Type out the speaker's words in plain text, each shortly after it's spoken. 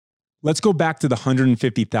Let's go back to the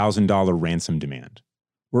 $150,000 ransom demand.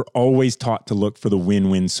 We're always taught to look for the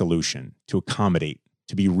win-win solution, to accommodate,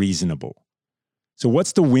 to be reasonable. So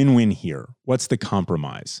what's the win-win here? What's the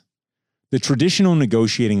compromise? The traditional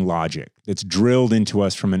negotiating logic that's drilled into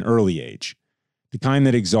us from an early age, the kind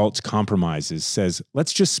that exalts compromises, says,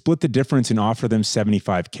 let's just split the difference and offer them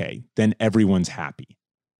 $75K, then everyone's happy.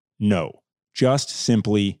 No, just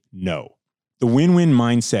simply no. The win-win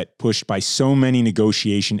mindset pushed by so many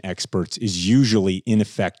negotiation experts is usually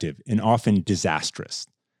ineffective and often disastrous.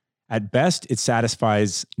 At best, it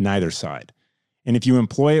satisfies neither side. And if you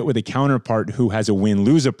employ it with a counterpart who has a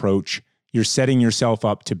win-lose approach, you're setting yourself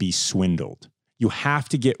up to be swindled. You have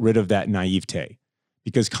to get rid of that naivete,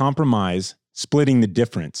 because compromise, splitting the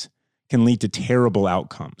difference, can lead to terrible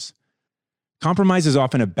outcomes. Compromise is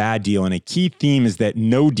often a bad deal, and a key theme is that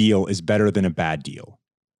no deal is better than a bad deal.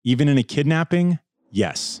 Even in a kidnapping,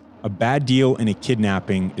 yes, a bad deal in a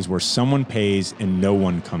kidnapping is where someone pays and no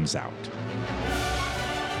one comes out.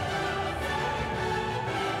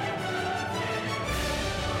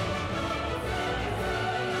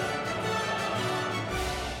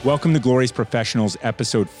 Welcome to Glorious Professionals,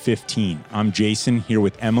 episode 15. I'm Jason, here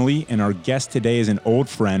with Emily, and our guest today is an old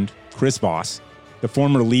friend, Chris Voss, the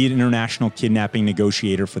former lead international kidnapping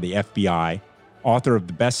negotiator for the FBI, author of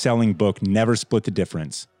the best-selling book Never Split the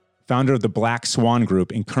Difference, founder of the Black Swan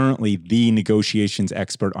Group, and currently the negotiations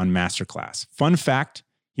expert on Masterclass. Fun fact,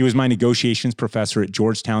 he was my negotiations professor at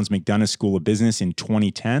Georgetown's McDonough School of Business in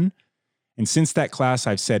 2010, and since that class,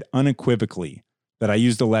 I've said unequivocally that I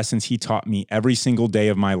use the lessons he taught me every single day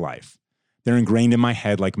of my life. They're ingrained in my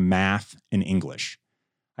head like math and English.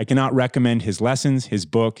 I cannot recommend his lessons, his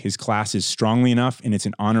book, his classes strongly enough, and it's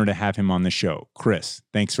an honor to have him on the show. Chris,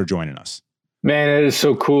 thanks for joining us. Man, it is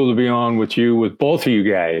so cool to be on with you, with both of you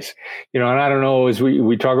guys. And I don't know, as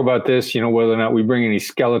we talk about this, whether or not we bring any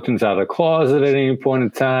skeletons out of the closet at any point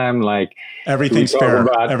in time, like everything's fair.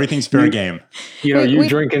 Everything's fair game. You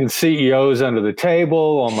drinking CEOs under the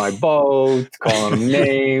table on my boat, calling them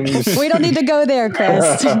names. We don't need to go there,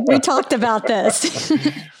 Chris. We talked about this.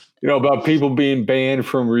 About people being banned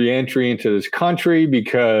from reentry into this country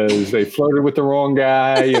because they flirted with the wrong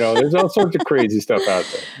guy. There's all sorts of crazy stuff out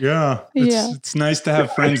there. Yeah. It's nice to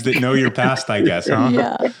have friends that know your past, I guess, huh?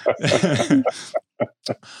 Yeah.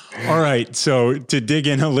 All right. So to dig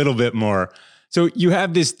in a little bit more. So you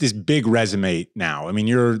have this big resume now. I mean,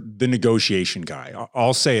 you're the negotiation guy.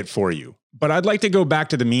 I'll say it for you. But I'd like to go back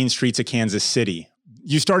to the mean streets of Kansas City.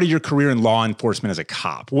 You started your career in law enforcement as a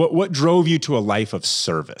cop. What drove you to a life of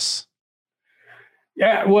service?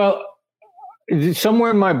 Yeah, well, somewhere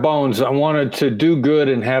in my bones, I wanted to do good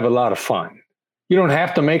and have a lot of fun. You don't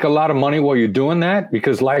have to make a lot of money while you're doing that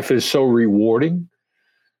because life is so rewarding.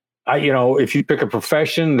 If you pick a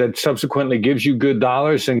profession that subsequently gives you good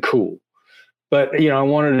dollars, then cool. But, I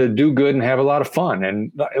wanted to do good and have a lot of fun.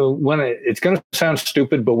 And it's going to sound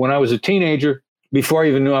stupid, but when I was a teenager, before I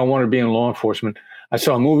even knew I wanted to be in law enforcement, I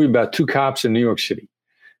saw a movie about two cops in New York City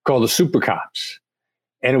called The Super Cops.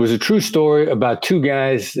 And it was a true story about two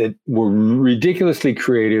guys that were ridiculously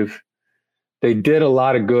creative. They did a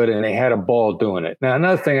lot of good and they had a ball doing it. Now,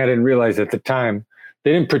 another thing I didn't realize at the time,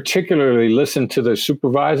 they didn't particularly listen to their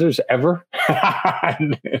supervisors ever.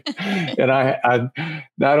 And I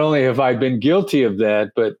not only have I been guilty of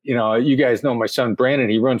that, but, you guys know my son, Brandon,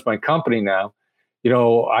 he runs my company now.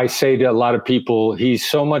 I say to a lot of people, he's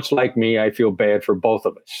so much like me, I feel bad for both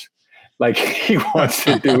of us. Like he wants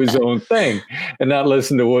to do his own thing and not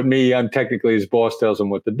listen to what I'm technically his boss tells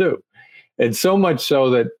him what to do. And so much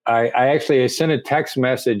so that I sent a text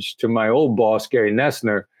message to my old boss, Gary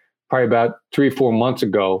Nessner, probably about 3 or 4 months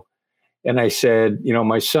ago. And I said,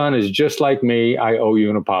 my son is just like me. I owe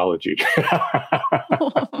you an apology.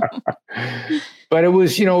 But it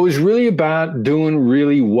was really about doing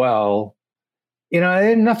really well.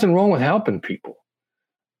 There's nothing wrong with helping people.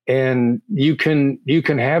 And you can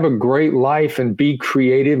have a great life and be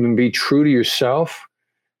creative and be true to yourself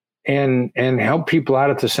and help people out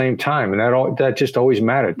at the same time. And that just always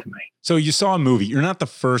mattered to me. So you saw a movie. You're not the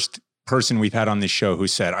first person we've had on this show who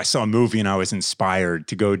said, I saw a movie and I was inspired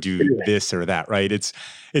to go do this or that, right? It's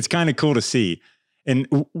kind of cool to see.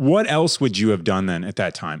 And what else would you have done then at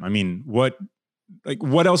that time? I mean, what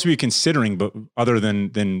else were you considering but other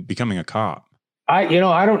than becoming a cop? I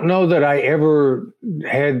don't know that I ever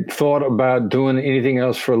had thought about doing anything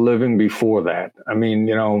else for a living before that. I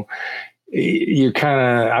mean, I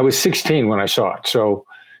was 16 when I saw it. So,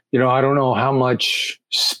 I don't know how much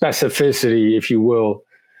specificity, if you will.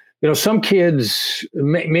 Some kids,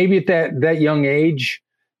 maybe at that young age,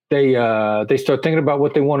 they start thinking about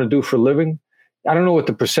what they want to do for a living. I don't know what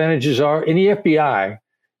the percentages are. In the FBI,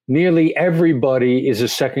 nearly everybody is a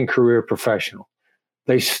second career professional.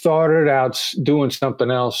 They started out doing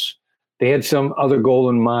something else. They had some other goal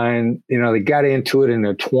in mind. They got into it in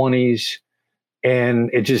their 20s, and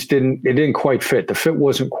it didn't quite fit. The fit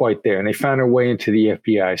wasn't quite there, and they found their way into the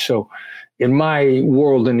FBI. So in my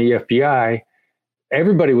world in the FBI,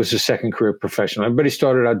 everybody was a second career professional. Everybody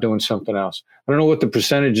started out doing something else. I don't know what the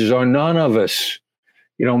percentages are. None of us,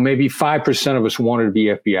 maybe 5% of us wanted to be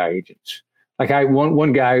FBI agents. Like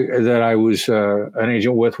one guy that I was an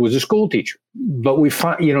agent with was a school teacher. But you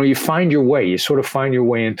find your way. You sort of find your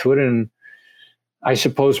way into it. And I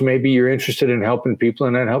suppose maybe you're interested in helping people,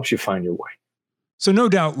 and that helps you find your way. So no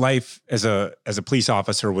doubt life as a police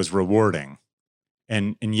officer was rewarding,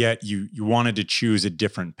 and yet you wanted to choose a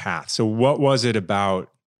different path. So what was it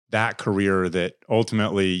about that career that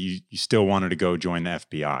ultimately you still wanted to go join the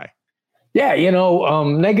FBI? Yeah,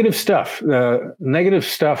 negative stuff. Negative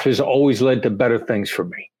stuff has always led to better things for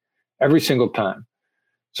me, every single time.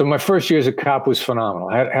 So my first year as a cop was phenomenal.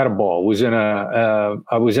 I had a ball. I was in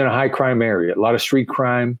a high crime area, a lot of street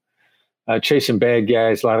crime, chasing bad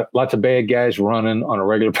guys, lots of bad guys running on a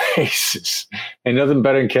regular basis. And nothing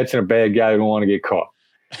better than catching a bad guy who don't want to get caught.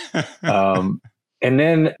 And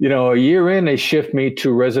then, a year in, they shift me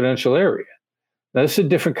to a residential area. Now, this is a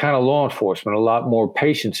different kind of law enforcement. A lot more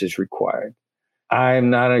patience is required. I'm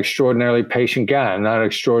not an extraordinarily patient guy. I'm not an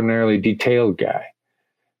extraordinarily detailed guy.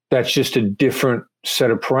 That's just a different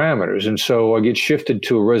set of parameters. And so I get shifted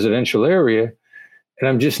to a residential area, and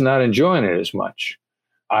I'm just not enjoying it as much.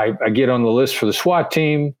 I get on the list for the SWAT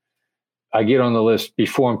team. I get on the list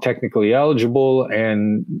before I'm technically eligible,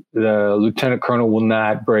 and the lieutenant colonel will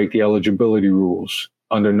not break the eligibility rules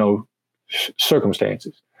under no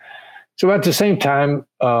circumstances. So at the same time,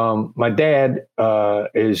 my dad who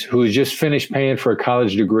has just finished paying for a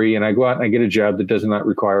college degree, and I go out and I get a job that does not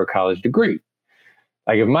require a college degree.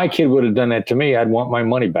 Like if my kid would have done that to me, I'd want my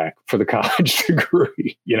money back for the college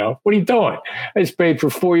degree. What are you doing? I just paid for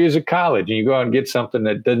 4 years of college, and you go out and get something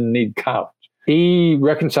that doesn't need college. He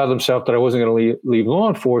reconciled himself that I wasn't going to leave law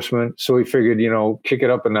enforcement, so he figured, kick it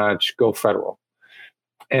up a notch, go federal.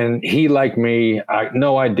 And he, like me,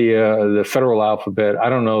 no idea the federal alphabet. I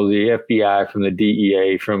don't know the FBI from the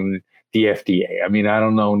DEA from the FDA. I mean, I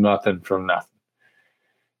don't know nothing from nothing.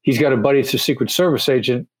 He's got a buddy that's a Secret Service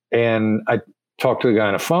agent, and I talked to the guy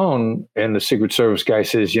on the phone, and the Secret Service guy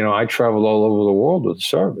says, I traveled all over the world with the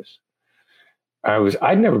service.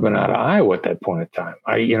 I'd never been out of Iowa at that point in time.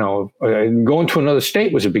 Going to another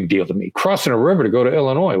state was a big deal to me. Crossing a river to go to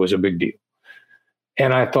Illinois was a big deal.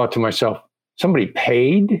 And I thought to myself, somebody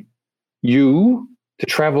paid you to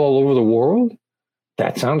travel all over the world?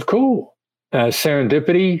 That sounds cool.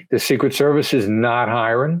 Serendipity, the Secret Service is not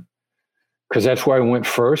hiring, because that's why I went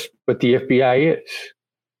first, but the FBI is.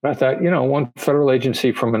 I thought, one federal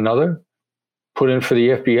agency from another, put in for the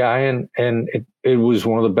FBI, and it was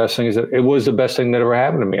one of the best things it was the best thing that ever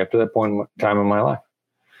happened to me after that point in time in my life.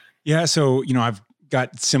 Yeah. So, I've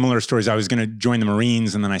got similar stories. I was going to join the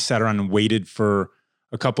Marines, and then I sat around and waited for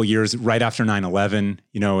a couple of years right after 9/11,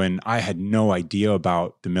 and I had no idea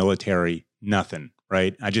about the military, nothing.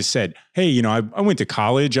 Right. I just said, hey, I went to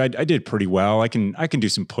college. I did pretty well. I can do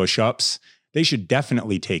some push-ups. They should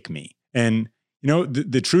definitely take me. And,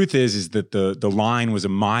 the truth is that the line was a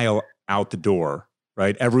mile out the door,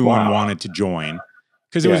 right? Everyone wanted to join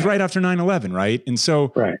because it was right after 9/11, right? And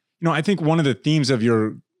so, right. I think one of the themes of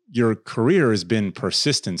your career has been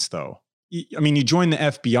persistence, though. I mean, you joined the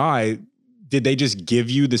FBI. Did they just give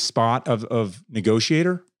you the spot of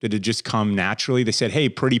negotiator? Did it just come naturally? They said, hey,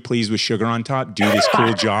 pretty please with sugar on top, do this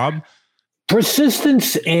cool job.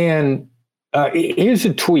 Persistence, and here's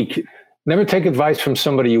a tweak. Never take advice from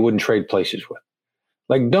somebody you wouldn't trade places with.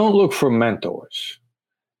 Like, don't look for mentors,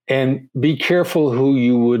 and be careful who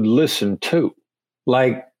you would listen to.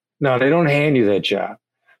 Like, no, they don't hand you that job.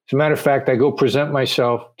 As a matter of fact, I go present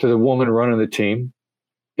myself to the woman running the team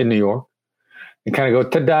in New York and kind of go,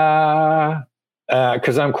 ta-da,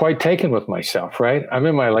 because I'm quite taken with myself, right? I'm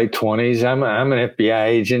in my late 20s. I'm an FBI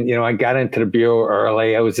agent. I got into the Bureau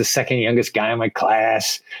early. I was the second youngest guy in my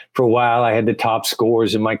class. For a while, I had the top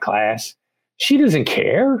scores in my class. She doesn't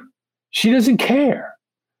care. She doesn't care.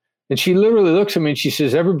 And she literally looks at me and she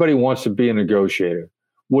says, everybody wants to be a negotiator.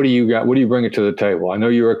 What do you got? What do you bring it to the table? I know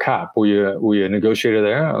you're a cop. Were you a negotiator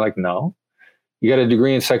there? I'm like, no. You got a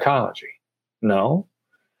degree in psychology? No.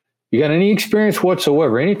 You got any experience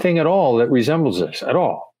whatsoever, anything at all that resembles this at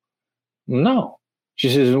all? No. She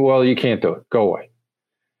says, well, you can't do it. Go away.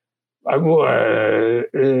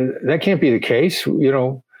 That can't be the case,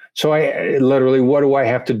 So I literally, what do I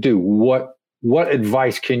have to do? What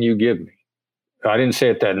advice can you give me? I didn't say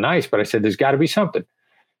it that nice, but I said, there's got to be something.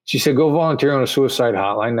 She said, go volunteer on a suicide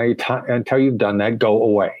hotline. Now, until you've done that, go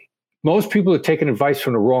away. Most people are taking advice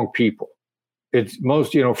from the wrong people. It's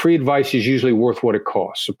most, free advice is usually worth what it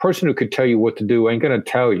costs. The person who could tell you what to do ain't going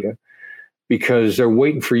to tell you because they're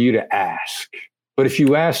waiting for you to ask. But if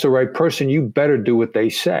you ask the right person, you better do what they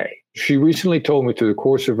say. She recently told me through the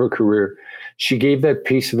course of her career, she gave that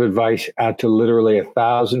piece of advice out to literally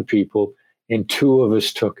 1,000 people, and 2 of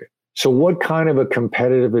us took it. So what kind of a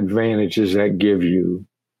competitive advantage does that give you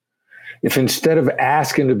if instead of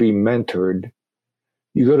asking to be mentored,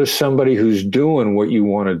 you go to somebody who's doing what you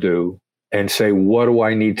want to do and say, what do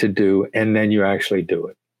I need to do? And then you actually do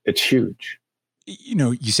it. It's huge.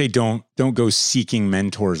 You say don't go seeking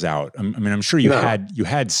mentors out. I mean, I'm sure you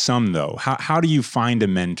had some though. How do you find a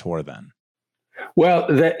mentor then? Well,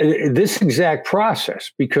 this exact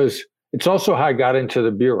process, because it's also how I got into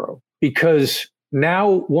the Bureau. Because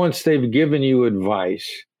now, once they've given you advice,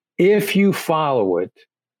 if you follow it,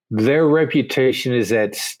 their reputation is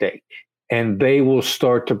at stake, and they will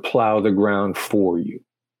start to plow the ground for you.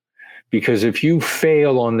 Because if you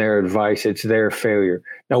fail on their advice, it's their failure.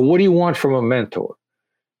 Now, what do you want from a mentor?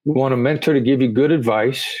 You want a mentor to give you good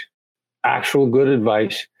advice, actual good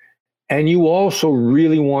advice, and you also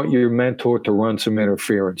really want your mentor to run some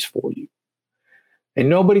interference for you. And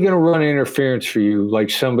nobody going to run interference for you like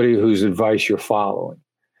somebody whose advice you're following.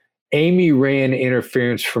 Amy ran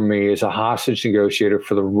interference for me as a hostage negotiator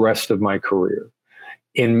for the rest of my career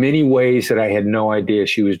in many ways that I had no idea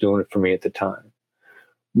she was doing it for me at the time.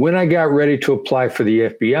 When I got ready to apply for the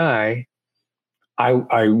FBI,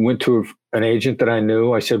 I went to an agent that I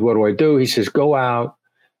knew. I said, what do I do? He says, go out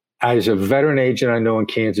as a veteran agent I know in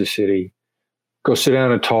Kansas City. Go sit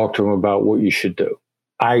down and talk to him about what you should do.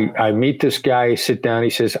 I meet this guy, sit down.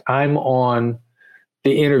 He says, I'm on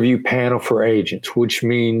the interview panel for agents, which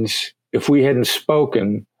means if we hadn't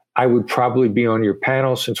spoken, I would probably be on your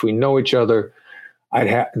panel. Since we know each other,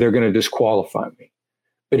 they're going to disqualify me.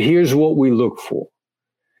 But here's what we look for.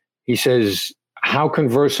 He says, how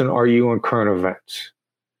conversant are you on current events?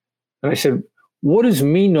 And I said, what does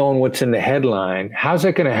me knowing what's in the headline, how's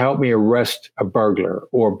that going to help me arrest a burglar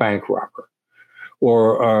or a bank robber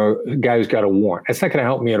or a guy who's got a warrant? That's not going to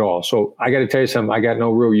help me at all. So I got to tell you something, I got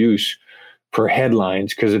no real use for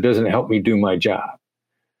headlines because it doesn't help me do my job.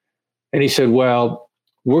 And he said, well,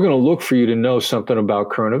 we're going to look for you to know something about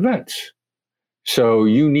current events. So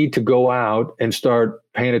you need to go out and start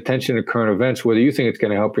paying attention to current events, whether you think it's going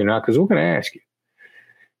to help you or not, because we're going to ask you.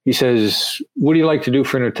 He says, what do you like to do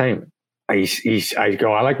for entertainment? I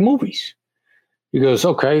go, I like movies. He goes,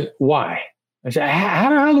 okay, why? I said, how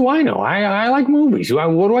the hell do I know? I like movies.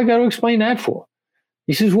 What do I got to explain that for?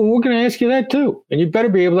 He says, well, we're going to ask you that too. And you better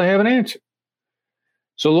be able to have an answer.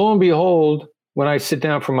 So lo and behold, when I sit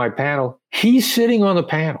down for my panel, he's sitting on the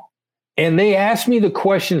panel. And they asked me the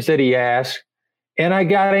questions that he asked, and I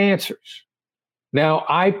got answers. Now,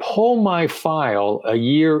 I pull my file a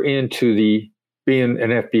year into being an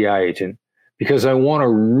FBI agent because I want to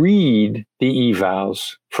read the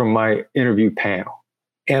evals from my interview panel.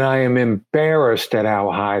 And I am embarrassed at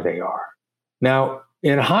how high they are. Now,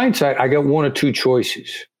 in hindsight, I got one of two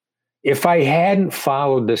choices. If I hadn't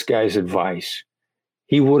followed this guy's advice,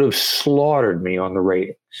 he would have slaughtered me on the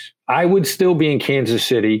ratings. I would still be in Kansas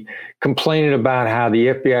City complaining about how the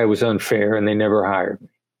FBI was unfair and they never hired me.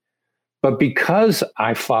 But because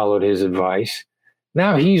I followed his advice,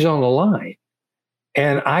 now he's on the line.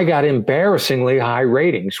 And I got embarrassingly high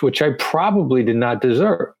ratings, which I probably did not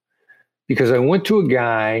deserve. Because I went to a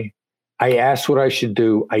guy, I asked what I should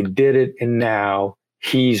do, I did it, and now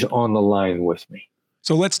he's on the line with me.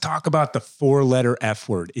 So let's talk about the 4-letter F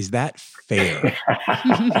word. Is that fair?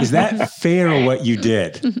 Is that fair what you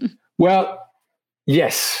did? Well,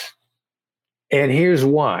 yes. And here's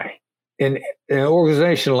why. In an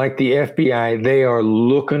organization like the FBI, they are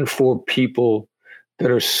looking for people that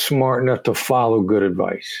are smart enough to follow good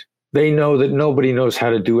advice. They know that nobody knows how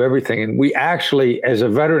to do everything. And we actually, as a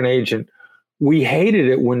veteran agent, we hated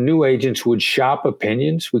it when new agents would shop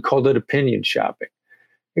opinions. We called it opinion shopping.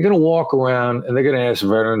 They're going to walk around and they're going to ask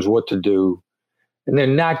veterans what to do. And they're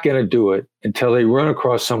not going to do it until they run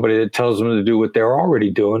across somebody that tells them to do what they're already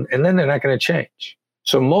doing. And then they're not going to change.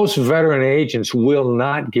 So most veteran agents will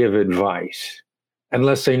not give advice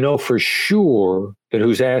unless they know for sure that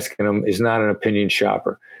who's asking them is not an opinion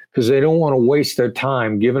shopper, because they don't want to waste their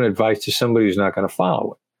time giving advice to somebody who's not going to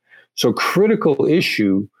follow it. So critical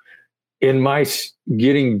issue in my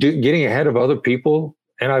getting ahead of other people,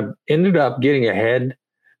 and I've ended up getting ahead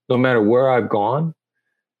no matter where I've gone,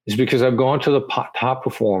 is because I've gone to the top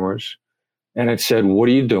performers and it said, what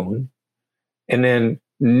are you doing? And then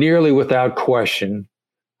nearly without question,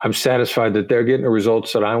 I'm satisfied that they're getting the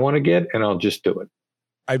results that I want to get, and I'll just do it.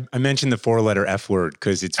 I mentioned the 4-letter F word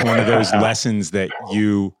because it's one of those lessons that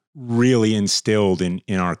you really instilled in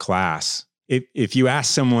our class. If you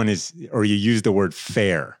ask someone or you use the word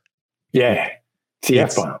fair. Yeah. It's the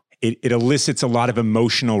F-bomb. It elicits a lot of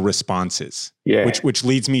emotional responses. Yeah. Which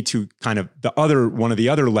leads me to kind of one of the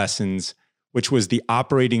other lessons, which was the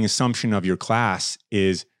operating assumption of your class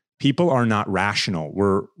is people are not rational.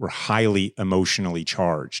 We're highly emotionally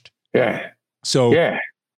charged. Yeah. So, yeah.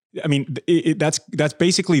 I mean, that's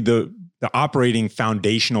basically the operating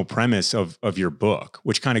foundational premise of your book,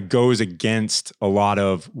 which kind of goes against a lot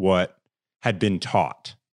of what had been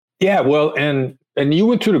taught. Yeah, well, and you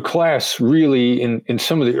went through the class really in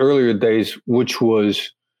some of the earlier days, which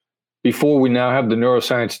was before we now have the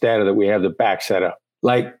neuroscience data that we have that backs that up.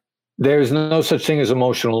 Like, there's no such thing as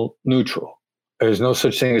emotional neutral. There's no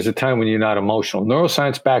such thing as a time when you're not emotional.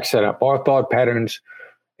 Neuroscience backs that up. Our thought patterns,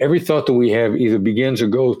 every thought that we have either begins or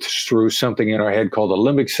goes through something in our head called the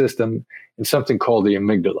limbic system and something called the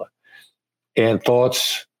amygdala. And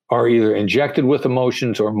thoughts are either injected with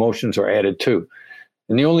emotions or emotions are added to.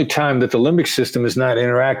 And the only time that the limbic system is not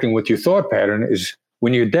interacting with your thought pattern is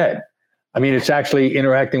when you're dead. I mean, it's actually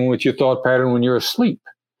interacting with your thought pattern when you're asleep.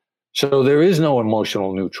 So there is no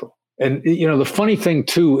emotional neutral. And, the funny thing,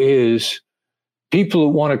 too, is people who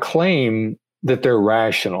want to claim that they're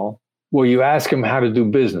rational, well, you ask them how to do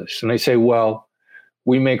business. And they say, well,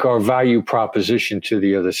 we make our value proposition to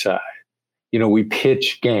the other side. We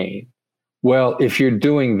pitch gain. Well, if you're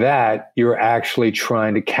doing that, you're actually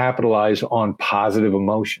trying to capitalize on positive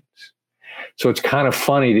emotions. So it's kind of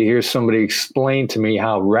funny to hear somebody explain to me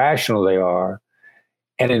how rational they are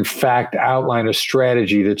and in fact outline a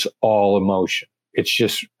strategy that's all emotion. It's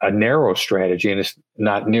just a narrow strategy and it's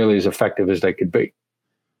not nearly as effective as they could be.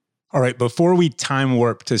 All right, before we time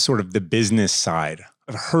warp to sort of the business side,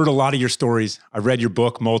 I've heard a lot of your stories. I've read your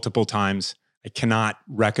book multiple times. I cannot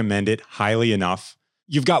recommend it highly enough.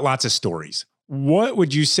 You've got lots of stories. What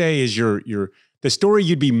would you say is the story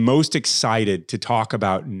you'd be most excited to talk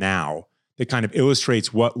about now that kind of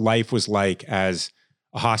illustrates what life was like as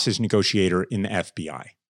a hostage negotiator in the FBI?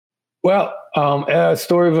 Well, a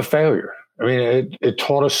story of a failure. I mean, it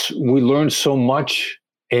taught us, we learned so much,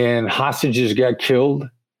 and hostages got killed,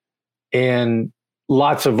 and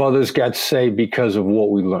lots of others got saved because of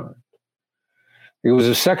what we learned. It was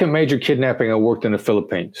the second major kidnapping I worked in the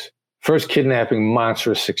Philippines. First kidnapping,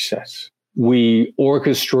 monstrous success. We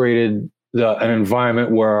orchestrated an environment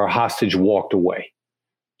where our hostage walked away,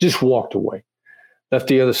 just walked away, left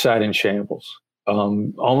the other side in shambles,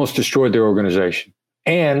 almost destroyed their organization.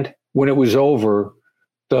 And when it was over,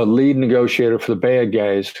 the lead negotiator for the bad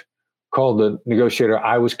guys called the negotiator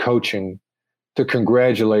I was coaching to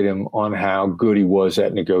congratulate him on how good he was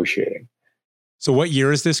at negotiating. So what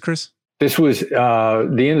year is this, Chris? This was,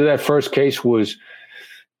 the end of that first case was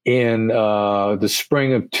in the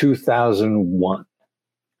spring of 2001.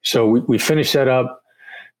 So we finished that up.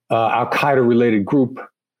 Al-Qaeda-related group,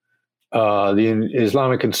 the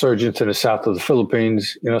Islamic insurgents in the south of the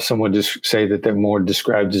Philippines. Some would just say that they're more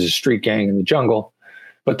described as a street gang in the jungle,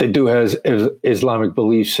 but they do have Islamic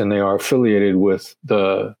beliefs and they are affiliated with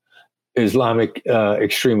the Islamic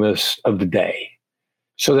extremists of the day.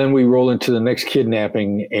 So then we roll into the next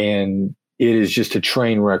kidnapping, and it is just a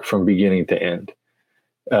train wreck from beginning to end.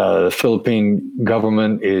 The Philippine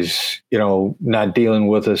government is, not dealing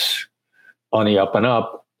with us on the up and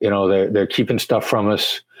up. They're keeping stuff from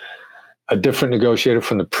us. A different negotiator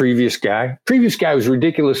from the previous guy. Previous guy was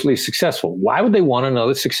ridiculously successful. Why would they want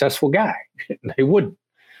another successful guy? They wouldn't.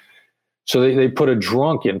 So they put a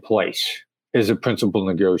drunk in place as a principal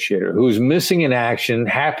negotiator who's missing in action,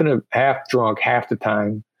 half drunk, half the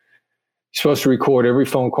time. He's supposed to record every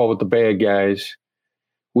phone call with the bad guys.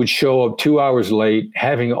 Would show up 2 hours late,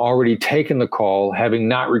 having already taken the call, having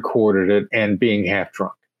not recorded it, and being half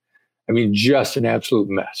drunk. I mean, just an absolute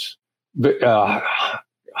mess. But,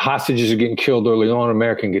 hostages are getting killed early on.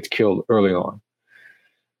 American gets killed early on.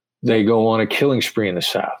 They go on a killing spree in the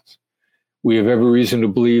South. We have every reason to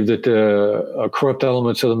believe that corrupt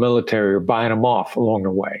elements of the military are buying them off along the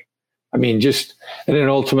way. I mean, and then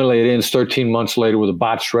ultimately it ends 13 months later with a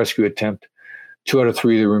botched rescue attempt. 2 out of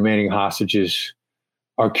 3 of the remaining hostages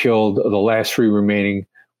are killed. The last 3 remaining,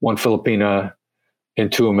 1 Filipina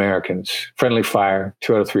and 2 Americans. Friendly fire,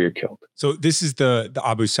 2 out of 3 are killed. So this is the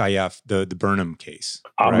Abu Sayyaf, the Burnham case.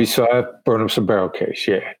 Abu Sayyaf, Burnham Sabero case,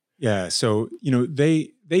 yeah. Yeah, so,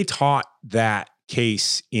 they taught that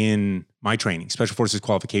case in my training, Special Forces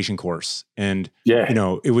Qualification course. And,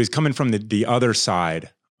 it was coming from the other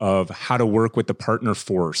side of how to work with the partner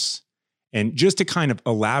force And just to kind of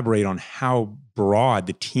elaborate on how broad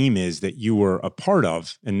the team is that you were a part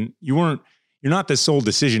of, and you're not the sole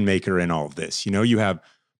decision maker in all of this. You know, you have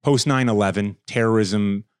post 9/11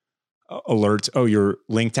 terrorism alerts. Oh, you're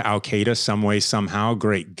linked to Al-Qaeda some way, somehow.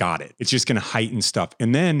 Great. Got it. It's just going to heighten stuff.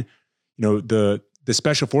 And then, you know, the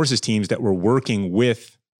special forces teams that were working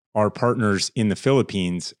with our partners in the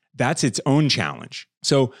Philippines, that's its own challenge.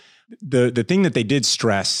 So the thing that they did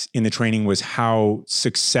stress in the training was how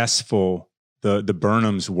successful the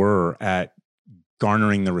Burnhams were at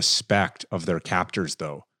garnering the respect of their captors,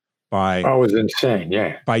 though. It was insane,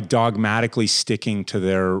 yeah. By dogmatically sticking to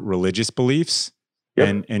their religious beliefs,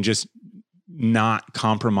 yep. and just not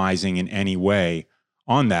compromising in any way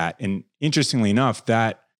on that. And interestingly enough,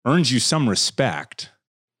 that earns you some respect.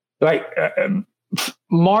 Like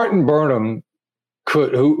Martin Burnham,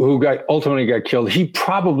 who ultimately got killed, he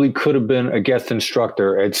probably could have been a guest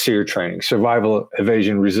instructor at SERE training, survival,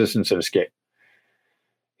 evasion, resistance, and escape.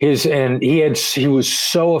 He was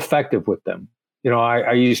so effective with them. You know,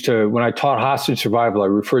 I used to, when I taught hostage survival, I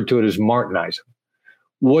referred to it as Martinism.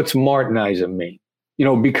 What's Martinism mean? You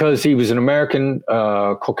know, because he was an American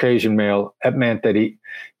Caucasian male, that meant that he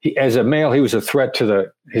as a male, he was a threat to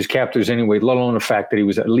his captors anyway, let alone the fact that he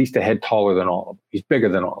was at least a head taller than all of them. He's bigger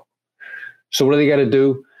than all of them. So what do they got to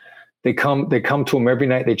do? They come to him every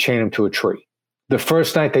night, they chain him to a tree. The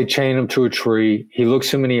first night they chain him to a tree, he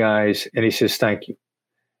looks him in the eyes and he says, "Thank you."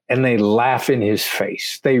 And they laugh in his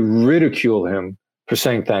face. They ridicule him for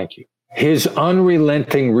saying thank you. His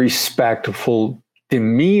unrelenting, respectful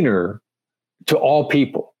demeanor to all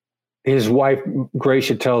people. His wife,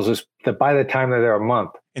 Gracia, tells us that by the time that they're a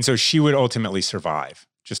month. And so she would ultimately survive,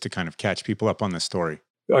 just to kind of catch people up on the story.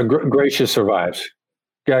 Gracia survives.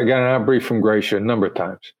 Got an outbrief from Gracia a number of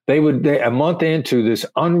times. They a month into this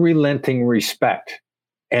unrelenting respect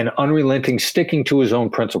and unrelenting sticking to his own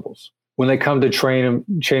principles. When they come to chain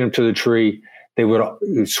him to the tree, they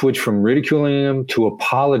would switch from ridiculing him to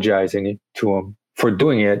apologizing to him for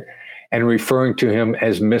doing it and referring to him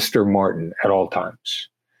as Mr. Martin at all times.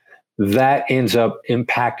 That ends up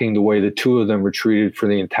impacting the way the two of them were treated for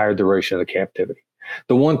the entire duration of the captivity.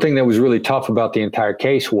 The one thing that was really tough about the entire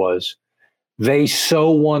case was they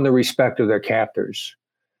so won the respect of their captors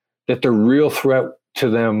that the real threat to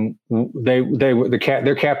them,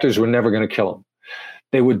 their captors were never going to kill them.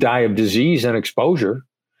 They would die of disease and exposure,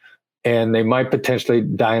 and they might potentially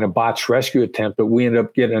die in a botched rescue attempt, but we end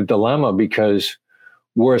up getting a dilemma because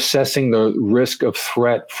we're assessing the risk of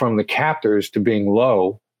threat from the captors to being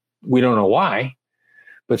low. We don't know why,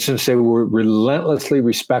 but since they were relentlessly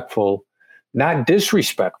respectful, not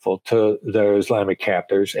disrespectful to their Islamic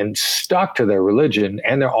captors and stuck to their religion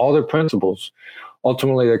and all their principles,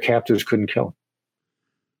 ultimately their captors couldn't kill them.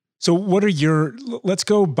 So let's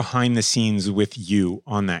go behind the scenes with you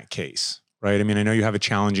on that case, right? I mean, I know you have a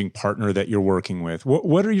challenging partner that you're working with.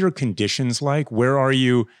 What are your conditions like? Where are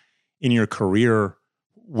you in your career?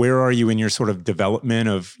 Where are you in your sort of development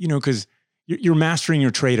of, you know, because you're mastering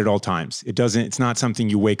your trade at all times. It's not something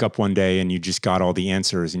you wake up one day and you just got all the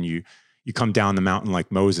answers and you come down the mountain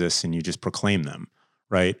like Moses and you just proclaim them,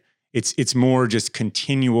 right? It's more just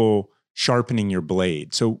continual sharpening your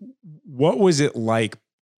blade. So what was it like,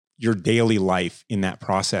 your daily life in that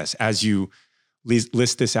process, as you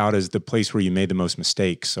list this out as the place where you made the most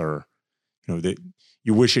mistakes, or, you know, that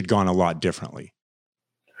you wish had gone a lot differently?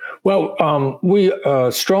 Well, we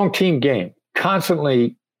strong team game,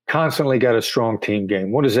 constantly got a strong team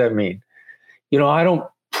game. What does that mean? You know, I don't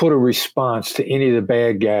put a response to any of the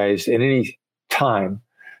bad guys at any time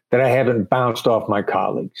that I haven't bounced off my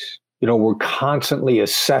colleagues. You know, we're constantly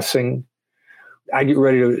assessing. I get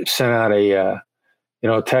ready to send out a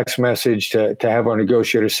text message to have our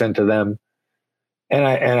negotiator send to them. And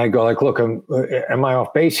I go like, look, am I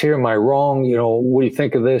off base here? Am I wrong? You know, what do you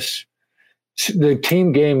think of this? The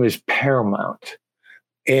team game is paramount.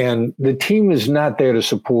 And the team is not there to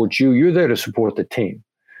support you. You're there to support the team.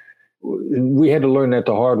 We had to learn that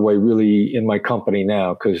the hard way, really, in my company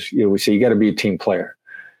now, because, you know, we say you got to be a team player.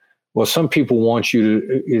 Well, some people want you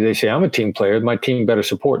to, they say, I'm a team player. My team better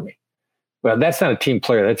support me. Well, that's not a team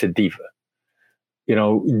player. That's a diva. You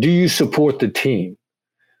know, do you support the team?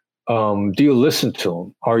 Do you listen to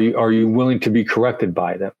them? Are you willing to be corrected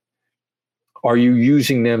by them? Are you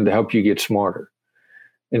using them to help you get smarter?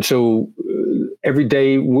 And so every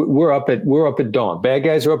day we're up at dawn. Bad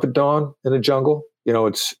guys are up at dawn in the jungle. You know,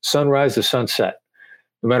 it's sunrise to sunset.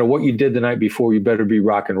 No matter what you did the night before, you better be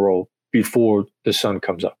rock and roll before the sun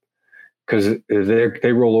comes up, because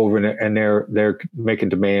they roll over and they're making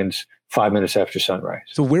demands 5 minutes after sunrise.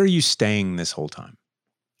 So where are you staying this whole time?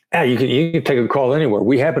 Yeah, you can take a call anywhere.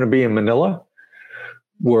 We happen to be in Manila.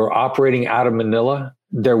 were operating out of Manila.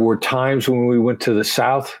 There were times when we went to the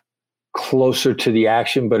south, closer to the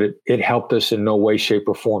action, but it helped us in no way, shape,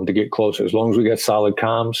 or form to get closer. As long as we got solid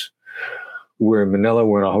comms, we're in Manila,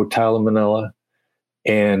 we're in a hotel in Manila,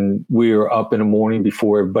 and we are up in the morning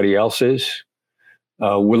before everybody else is.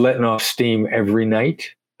 We're letting off steam every night.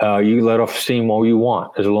 You let off steam all you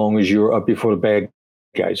want, as long as you're up before the bad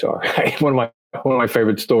guys are. One of my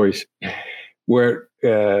favorite stories, where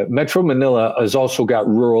Metro Manila has also got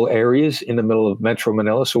rural areas in the middle of Metro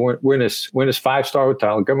Manila. So we're in this 5-star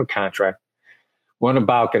hotel, government contract. We're on a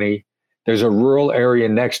balcony. There's a rural area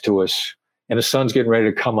next to us, and the sun's getting ready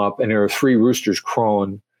to come up, and there are 3 roosters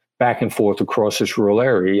crowing back and forth across this rural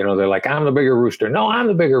area. You know, they're like, I'm the bigger rooster. No, I'm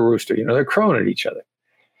the bigger rooster. You know, they're crowing at each other.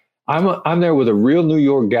 I'm there with a real New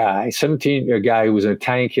York guy, 17, a guy who was an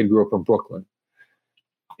Italian kid, grew up in Brooklyn.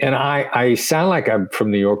 And I sound like I'm from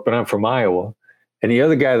New York, but I'm from Iowa. And the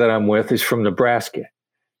other guy that I'm with is from Nebraska.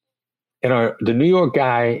 And the New York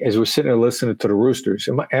guy, as we're sitting there listening to the roosters,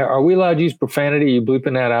 are we allowed to use profanity? Are you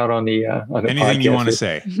bleeping that out on the anything podcast you want to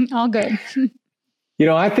say? All good. You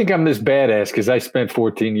know, I think I'm this badass because I spent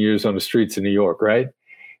 14 years on the streets of New York, right?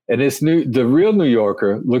 And the real New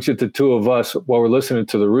Yorker looks at the two of us while we're listening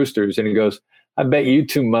to the roosters, and he goes, I bet you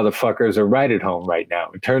two motherfuckers are right at home right now.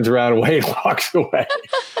 He turns around away and walks away.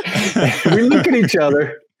 We look at each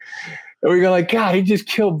other and we go like, God, he just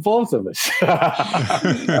killed both of us.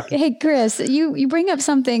 Hey, Chris, you bring up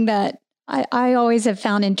something that I always have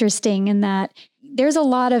found interesting, in that there's a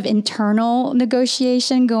lot of internal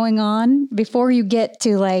negotiation going on before you get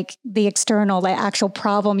to like the external, the actual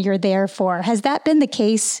problem you're there for. Has that been the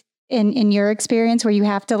case in your experience, where you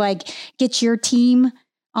have to like get your team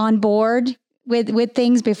on board with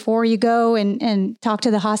things before you go and talk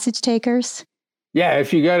to the hostage takers? Yeah,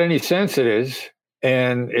 if you got any sense, it is.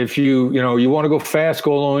 And if you want to go fast,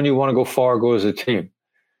 go alone. You want to go far, go as a team.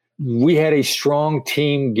 We had a strong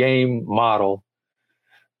team game model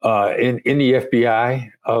in the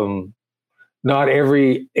FBI. Not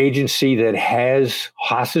every agency that has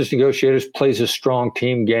hostage negotiators plays a strong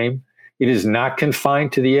team game. It is not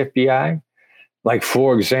confined to the FBI. Like,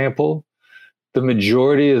 for example, the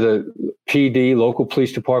majority of the PD, local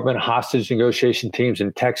police department, hostage negotiation teams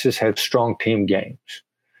in Texas have strong team games.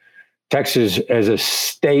 Texas, as a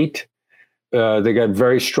state, they got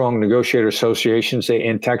very strong negotiator associations.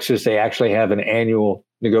 In Texas, they actually have an annual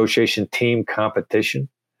negotiation team competition.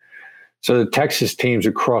 So the Texas teams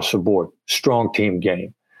across the board, strong team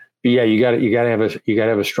game. But yeah, you got to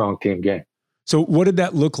have a strong team game. So what did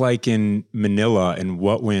that look like in Manila, and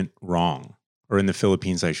what went wrong, or in the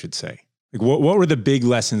Philippines, I should say? Like what were the big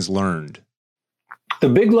lessons learned? The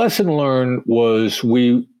big lesson learned was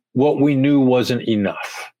what we knew wasn't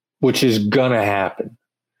enough, which is gonna happen.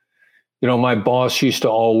 You know, my boss used to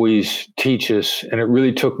always teach us, and it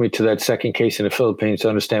really took me to that second case in the Philippines to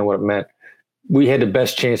understand what it meant. We had the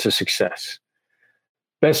best chance of success.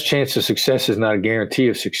 Best chance of success is not a guarantee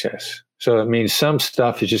of success. So it means some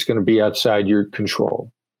stuff is just going to be outside your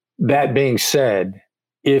control. That being said,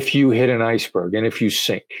 if you hit an iceberg and if you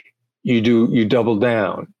sink, you double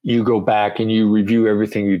down, you go back and you review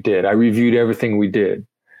everything you did. I reviewed everything we did.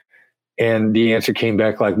 And the answer came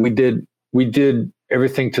back like, we did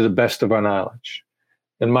everything to the best of our knowledge.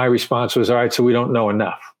 And my response was, all right, so we don't know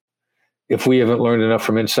enough. If we haven't learned enough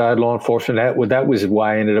from inside law enforcement, that was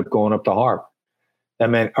why I ended up going up to Harvard. That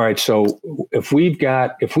meant, all right, so if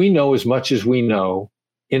we know as much as we know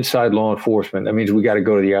inside law enforcement, that means we got to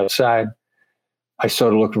go to the outside. I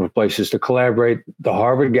started looking for places to collaborate. The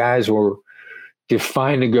Harvard guys were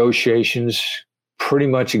defined negotiations pretty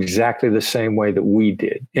much exactly the same way that we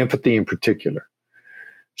did, empathy in particular.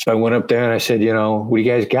 So I went up there and I said, what do you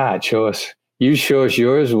guys got? Show us. You show us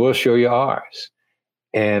yours, we'll show you ours.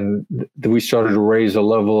 And we started to raise the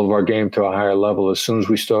level of our game to a higher level as soon as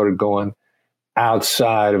we started going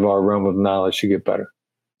outside of our realm of knowledge to get better.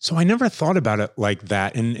 So I never thought about it like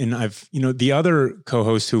that. And I've, the other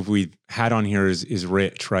co-host who we've had on here is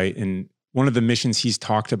Rich, right? And one of the missions he's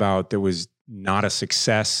talked about that was not a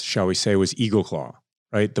success, shall we say, was Eagle Claw,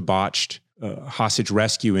 right? The botched hostage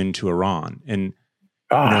rescue into Iran. And,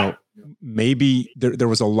 maybe there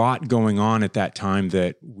was a lot going on at that time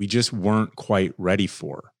that we just weren't quite ready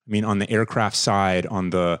for. I mean, on the aircraft side, on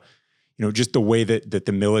the, just the way that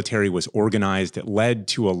the military was organized, it led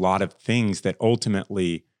to a lot of things that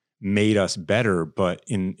ultimately made us better. But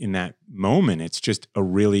in that moment, it's just a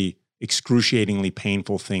really excruciatingly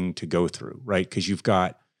painful thing to go through, right? Because you've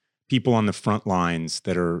got people on the front lines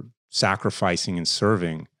that are sacrificing and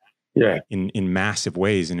serving in massive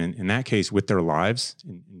ways. And in that case, with their lives,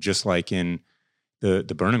 and just like in the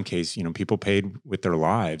Burnham case, people paid with their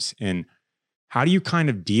lives. And How do you kind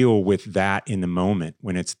of deal with that in the moment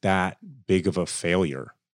when it's that big of a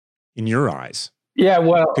failure in your eyes? Yeah,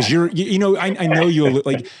 well, because I know you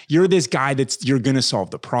like you're this guy you're going to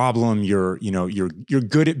solve the problem. You're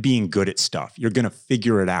good at being good at stuff. You're going to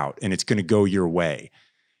figure it out and it's going to go your way.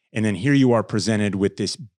 And then here you are presented with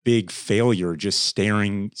this big failure, just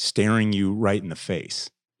staring you right in the face.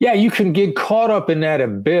 Yeah, you can get caught up in that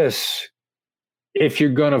abyss if you're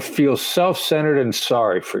going to feel self-centered and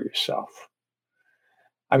sorry for yourself.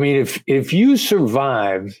 I mean, if you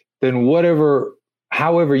survived, then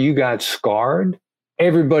however you got scarred,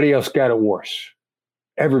 everybody else got it worse.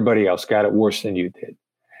 Everybody else got it worse than you did.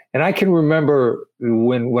 And I can remember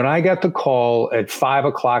when I got the call at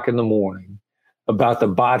 5:00 in the morning about the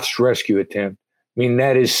botched rescue attempt. I mean,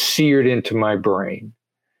 that is seared into my brain.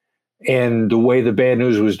 And the way the bad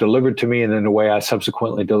news was delivered to me, and then the way I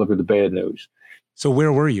subsequently delivered the bad news. So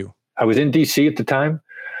where were you? I was in DC at the time.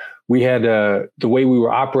 We had the way we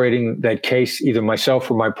were operating that case, either myself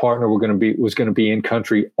or my partner was going to be in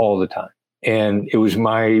country all the time. And it was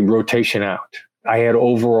my rotation out. I had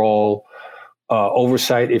overall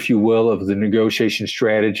oversight, if you will, of the negotiation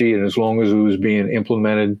strategy. And as long as it was being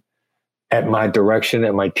implemented at my direction,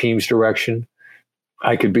 at my team's direction,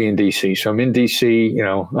 I could be in DC. So I'm in DC,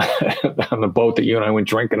 on the boat that you and I went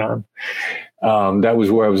drinking on. That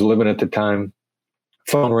was where I was living at the time.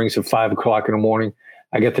 Phone rings at 5:00 in the morning.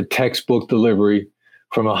 I get the textbook delivery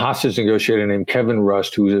from a hostage negotiator named Kevin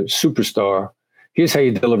Rust, who's a superstar. Here's how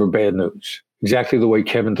you deliver bad news. Exactly the way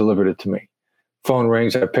Kevin delivered it to me. Phone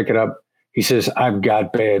rings, I pick it up. He says, "I've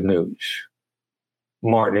got bad news.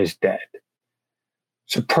 Martin is dead."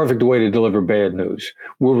 It's a perfect way to deliver bad news.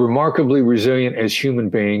 We're remarkably resilient as human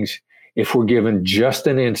beings if we're given just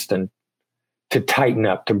an instant to tighten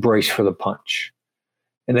up, to brace for the punch.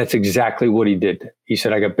 And that's exactly what he did. He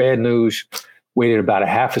said, "I got bad news," waited about a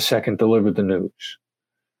half a second, delivered the news.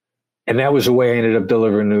 And that was the way I ended up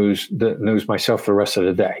delivering the news myself the rest of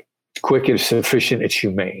the day. It's quick, it's efficient, it's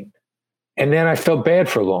humane. And then I felt bad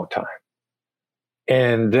for a long time.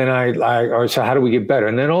 And then so how do we get better?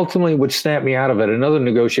 And then ultimately what snapped me out of it, another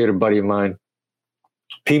negotiator buddy of mine,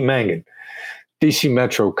 Pete Mangan, DC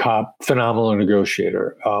Metro cop, phenomenal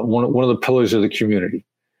negotiator, one of the pillars of the community,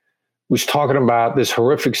 was talking about this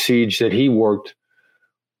horrific siege that he worked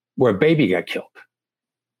where a baby got killed.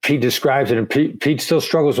 Pete describes it, and Pete still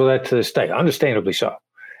struggles with that to this day, understandably so.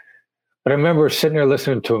 But I remember sitting there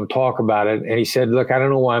listening to him talk about it, and he said, "Look, I don't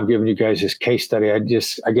know why I'm giving you guys this case study. I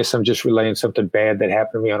guess I'm just relaying something bad that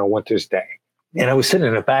happened to me on a winter's day." And I was sitting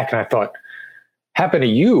in the back, and I thought, happened to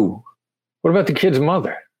you? What about the kid's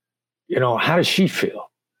mother? How does she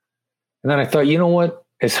feel? And then I thought, you know what?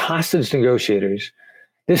 As hostage negotiators,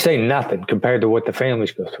 this ain't nothing compared to what the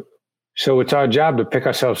families go through. So it's our job to pick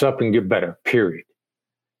ourselves up and get better, period.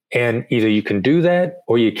 And either you can do that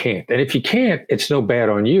or you can't. And if you can't, it's no bad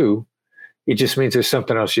on you. It just means there's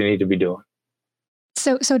something else you need to be doing.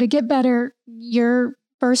 So to get better, your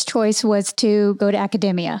first choice was to go to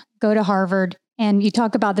academia, go to Harvard. And you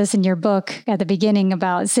talk about this in your book at the beginning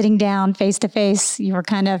about sitting down face to face. You were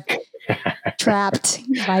kind of trapped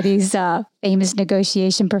by these famous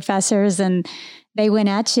negotiation professors, and they went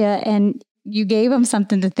at you and you gave them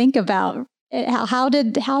something to think about. How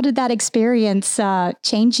did that experience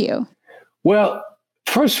change you? Well,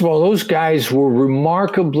 first of all, those guys were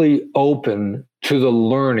remarkably open to the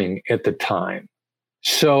learning at the time.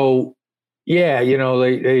 So, yeah,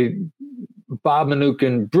 they Bob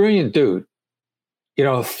Mnookin, brilliant dude,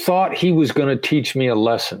 thought he was going to teach me a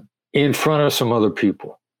lesson in front of some other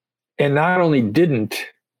people. And not only didn't,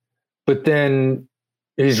 but then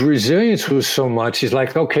his resilience was so much. He's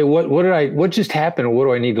like, okay, what just happened? And what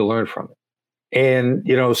do I need to learn from it?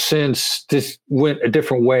 And, since this went a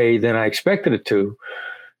different way than I expected it to,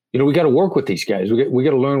 we got to work with these guys. We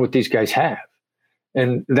got to learn what these guys have.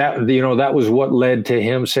 And that was what led to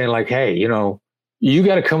him saying like, hey, you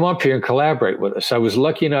got to come up here and collaborate with us. I was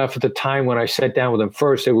lucky enough at the time when I sat down with them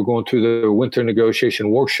first, they were going through the winter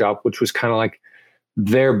negotiation workshop, which was kind of like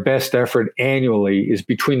their best effort annually is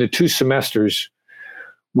between the two semesters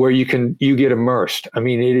where you get immersed. I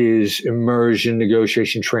mean, it is immersion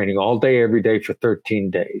negotiation training all day, every day for 13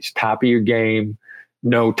 days, top of your game,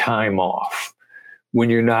 no time off. When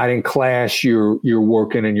you're not in class, you're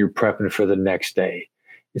working and you're prepping for the next day.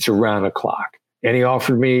 It's around the clock. And he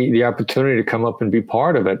offered me the opportunity to come up and be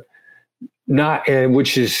part of it.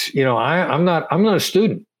 Which is, I'm not a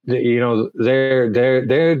student. That's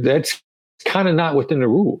kind of not within the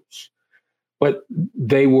rules. But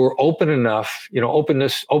they were open enough,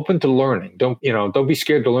 open to learning. Don't be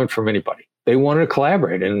scared to learn from anybody. They wanted to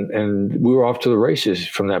collaborate, and we were off to the races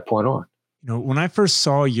from that point on. When I first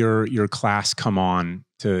saw your class come on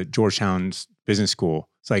to Georgetown's business school,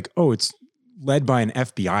 it's like, oh, it's led by an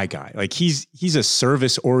FBI guy. Like he's a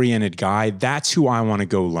service-oriented guy. That's who I want to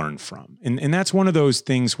go learn from. And that's one of those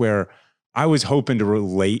things where I was hoping to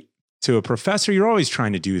relate to a professor. You're always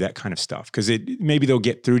trying to do that kind of stuff because maybe they'll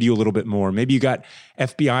get through to you a little bit more. Maybe you got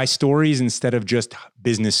FBI stories instead of just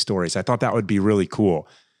business stories. I thought that would be really cool.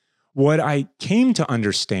 What I came to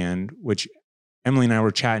understand, which Emily and I were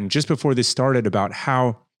chatting just before this started about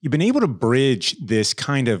how you've been able to bridge this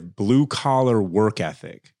kind of blue collar work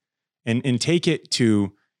ethic and take it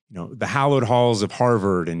to, the hallowed halls of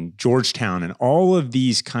Harvard and Georgetown and all of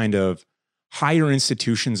these kind of higher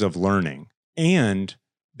institutions of learning, and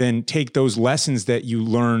then take those lessons that you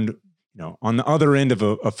learned, on the other end of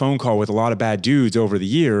a phone call with a lot of bad dudes over the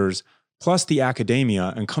years, plus the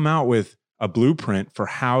academia, and come out with a blueprint for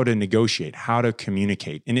how to negotiate, how to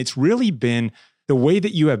communicate. And it's really been the way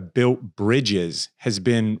that you have built bridges has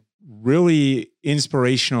been really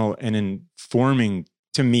inspirational and informing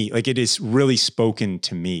to me. Like it is really spoken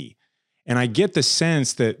to me. And I get the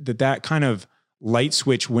sense that kind of light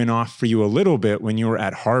switch went off for you a little bit when you were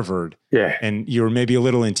at Harvard. Yeah. And you were maybe a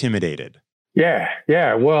little intimidated. Yeah.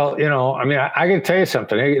 Yeah. Well, I got to tell you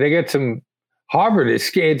something. They get some Harvard. It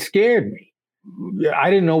scared me. I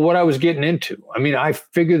didn't know what I was getting into. I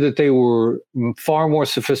figured that they were far more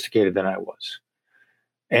sophisticated than I was.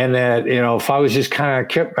 And that, if I was just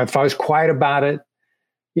if I was quiet about it,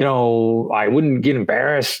 I wouldn't get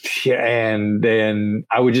embarrassed, and then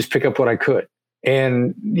I would just pick up what I could.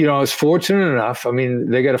 And, I was fortunate enough.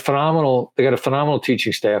 They got a phenomenal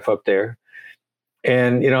teaching staff up there.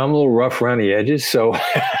 And, I'm a little rough around the edges. So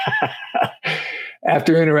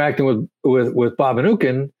after interacting with Bob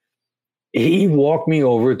Mnookin, he walked me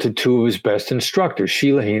over to two of his best instructors,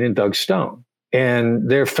 Sheila Heen and Doug Stone. And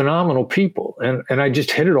they're phenomenal people. And I just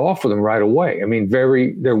hit it off with them right away.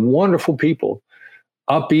 They're wonderful people,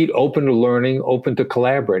 upbeat, open to learning, open to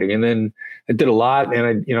collaborating. And then I did a lot.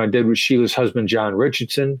 And I did with Sheila's husband, John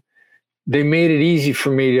Richardson. They made it easy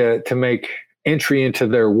for me to make entry into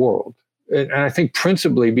their world. And I think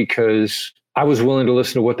principally because I was willing to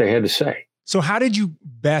listen to what they had to say. So how did you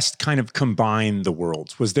best kind of combine the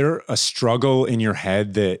worlds? Was there a struggle in your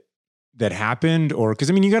head that happened? Or, because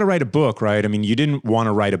you got to write a book, right? You didn't want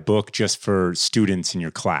to write a book just for students in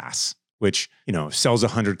your class, which, sells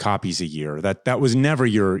 100 copies a year. That was never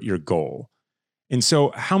your goal. And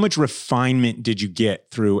so how much refinement did you get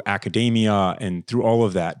through academia and through all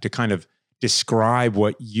of that to kind of describe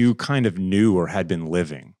what you kind of knew or had been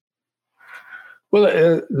living? Well,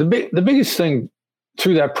 the biggest thing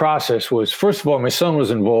through that process was, first of all, my son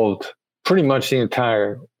was involved pretty much the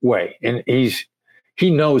entire way. And he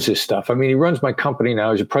knows his stuff. He runs my company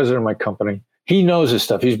now. He's the president of my company. He knows his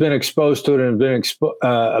stuff. He's been exposed to it and been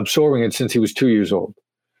absorbing it since he was 2 years old.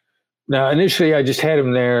 Now, initially, I just had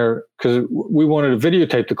him there because we wanted to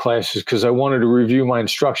videotape the classes because I wanted to review my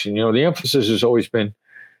instruction. The emphasis has always been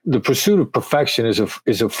the pursuit of perfection is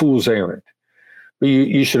a fool's errand. But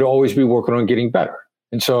you should always be working on getting better.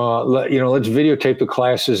 And so, let's videotape the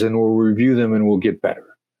classes and we'll review them and we'll get better.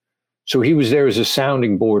 So he was there as a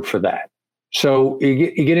sounding board for that. So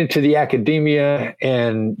you get into the academia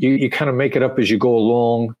and you kind of make it up as you go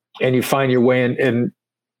along and you find your way in. And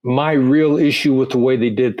my real issue with the way they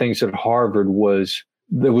did things at Harvard was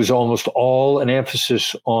there was almost all an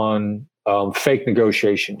emphasis on fake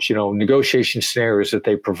negotiations, negotiation scenarios that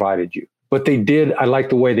they provided you. But I like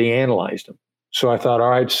the way they analyzed them. So I thought, all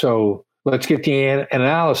right, so let's get the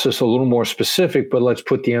analysis a little more specific, but let's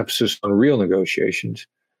put the emphasis on real negotiations.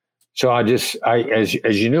 So as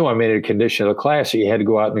you knew, I made it a condition of the class that you had to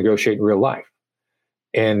go out and negotiate in real life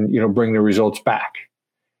and, bring the results back.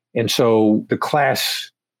 And so the class,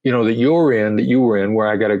 that you were in,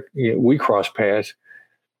 where we crossed paths,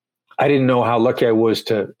 I didn't know how lucky I was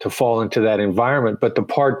to fall into that environment. But the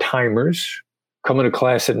part-timers coming to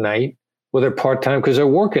class at night, well, they're part-time because they're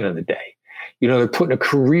working in the day. They're putting a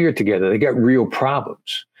career together. They got real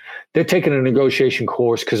problems. They're taking a negotiation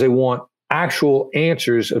course because they want actual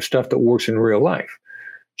answers of stuff that works in real life.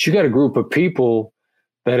 So you got a group of people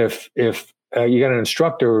that if you got an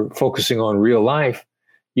instructor focusing on real life,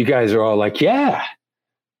 you guys are all like, yeah,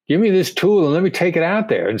 give me this tool and let me take it out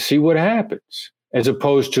there and see what happens, as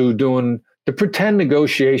opposed to doing the pretend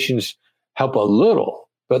negotiations help a little,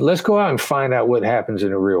 but let's go out and find out what happens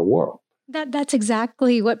in the real world. That's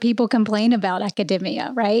exactly what people complain about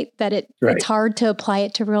academia, right? That it's hard to apply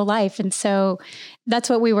it to real life. And so that's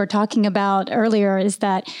what we were talking about earlier, is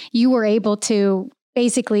that you were able to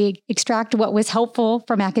basically extract what was helpful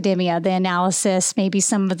from academia, the analysis, maybe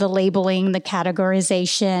some of the labeling, the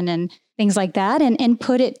categorization and things like that, and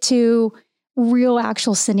put it to real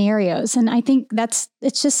actual scenarios. And I think it's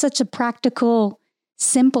just such a practical,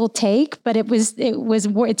 simple take, but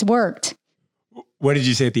it's worked. What did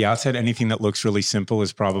you say at the outset? Anything that looks really simple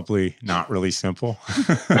is probably not really simple.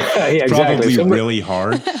 Yeah, exactly. Probably really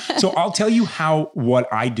hard. So I'll tell you what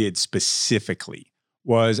I did specifically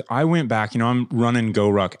was I went back, I'm running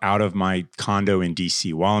GoRuck out of my condo in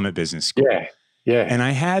DC while I'm at business school. Yeah. And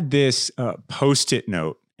I had this Post-it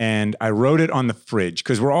note and I wrote it on the fridge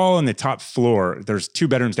because we're all on the top floor. There's 2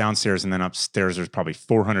 bedrooms downstairs and then upstairs there's probably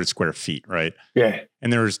 400 square feet, right? Yeah.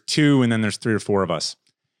 And there's 2 and then there's 3 or 4 of us.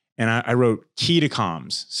 And I wrote key to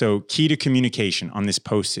comms. So key to communication on this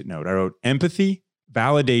Post-it note. I wrote empathy,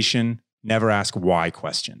 validation, never ask why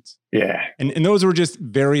questions. Yeah. And those were just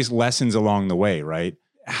various lessons along the way, right?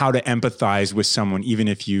 How to empathize with someone, even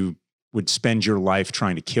if you would spend your life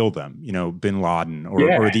trying to kill them, Bin Laden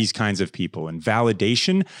or these kinds of people. And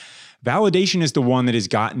validation is the one that has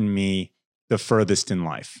gotten me the furthest in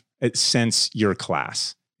life since your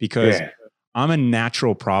class, because I'm a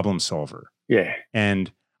natural problem solver. Yeah.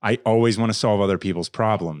 And I always want to solve other people's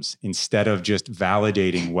problems instead of just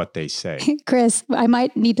validating what they say. Chris, I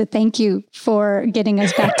might need to thank you for getting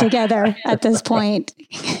us back together at this point.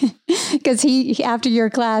 Because after your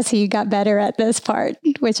class, he got better at this part,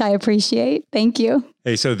 which I appreciate. Thank you.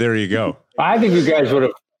 Hey, so there you go. I think you guys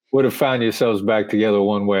would have found yourselves back together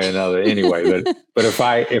one way or another anyway. But if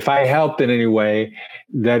I helped in any way,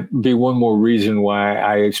 that'd be one more reason why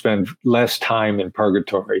I spend less time in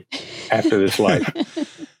purgatory after this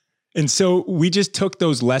life. And so we just took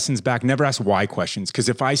those lessons back, never ask why questions. Because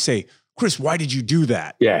if I say, Chris, why did you do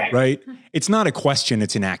that? Yeah. Right? It's not a question,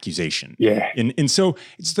 it's an accusation. Yeah. And so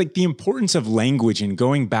it's like the importance of language and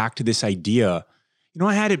going back to this idea.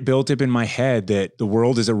 I had it built up in my head that the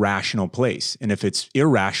world is a rational place. And if it's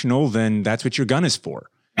irrational, then that's what your gun is for.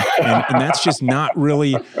 And that's just not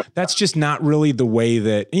really the way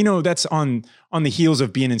that, that's on the heels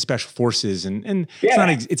of being in special forces. And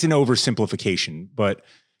it's an oversimplification, but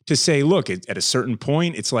to say, look, at a certain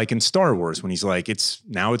point, it's like in Star Wars when he's like, it's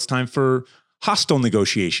time for hostile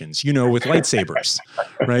negotiations, with lightsabers,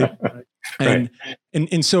 right?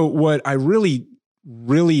 And so what I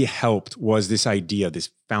really helped was this idea, this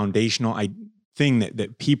foundational thing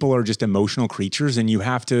that people are just emotional creatures, and you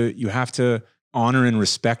have to honor and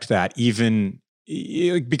respect that, even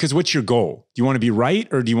because what's your goal? Do you want to be right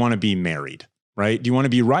or do you want to be married? Right? Do you want to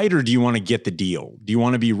be right or do you want to get the deal? Do you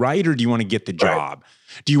want to be right or do you want to get the job?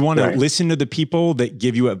 Right. Do you want to listen to the people that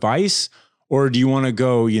give you advice, or do you want to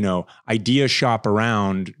go, idea shop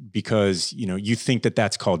around because, you think that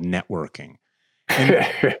that's called networking?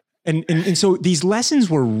 And so these lessons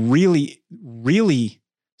were really, really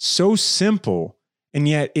so simple, and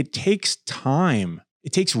yet it takes time.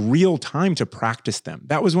 It takes real time to practice them.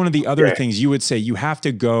 That was one of the other things you would say. You have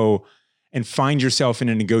to go and find yourself in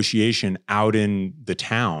a negotiation out in the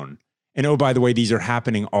town. And oh, by the way, these are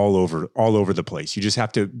happening all over the place. You just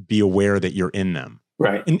have to be aware that you're in them.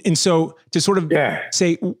 Right. And so to sort of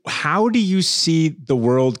say, how do you see the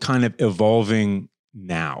world kind of evolving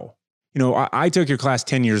now? I took your class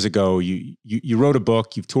 10 years ago. You wrote a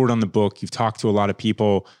book, you've toured on the book, you've talked to a lot of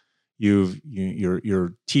people,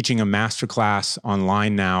 you're teaching a masterclass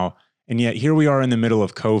online now. And yet here we are in the middle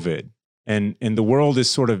of COVID. And the world is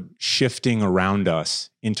sort of shifting around us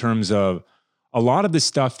in terms of a lot of the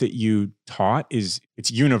stuff that you taught it's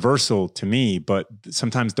universal to me, but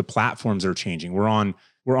sometimes the platforms are changing. We're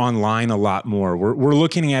online a lot more. We're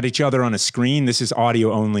looking at each other on a screen. This is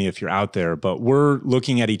audio only if you're out there, but we're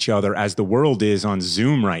looking at each other as the world is on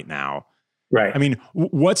Zoom right now. Right. I mean,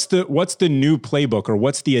 what's the new playbook, or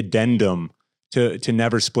what's the addendum to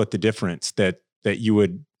never split the difference that you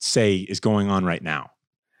would say is going on right now?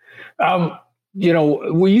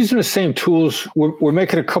 We're using the same tools. We're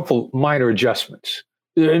making a couple minor adjustments.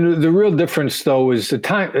 And the real difference, though, is the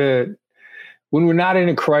time when we're not in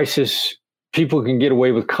a crisis, people can get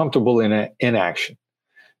away with comfortable inaction.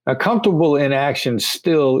 Now, comfortable inaction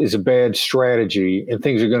still is a bad strategy, and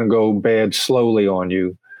things are going to go bad slowly on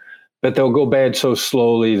you. But they'll go bad so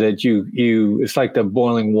slowly that it's like the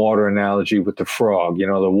boiling water analogy with the frog.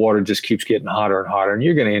 The water just keeps getting hotter and hotter, and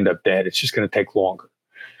you're going to end up dead. It's just going to take longer.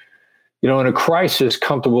 In a crisis,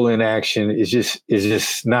 comfortable inaction is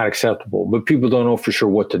just not acceptable, but people don't know for sure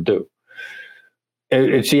what to do.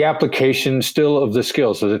 It's the application still of the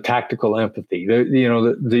skills, of the tactical empathy.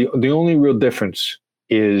 The only real difference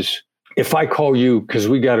is if I call you because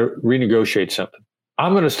we got to renegotiate something,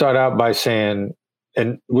 I'm going to start out by saying,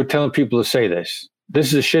 and we're telling people to say this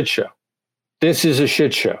is a shit show. This is a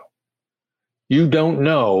shit show. You don't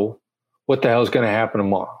know what the hell is going to happen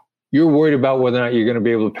tomorrow. You're worried about whether or not you're going to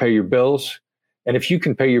be able to pay your bills. And if you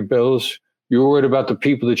can pay your bills, You're worried about the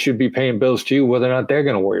people that should be paying bills to you, whether or not they're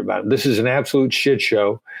going to worry about it. This is an absolute shit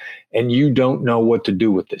show, and you don't know what to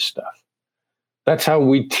do with this stuff. That's how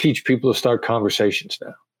we teach people to start conversations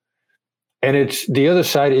now. And it's the other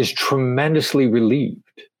side is tremendously relieved.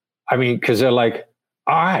 I mean, because they're like,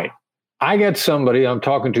 all right, I got somebody I'm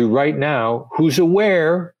talking to right now who's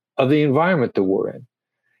aware of the environment that we're in.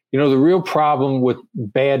 You know, the real problem with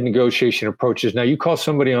bad negotiation approaches, now you call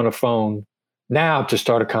somebody on a phone now to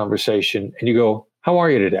start a conversation and you go, how are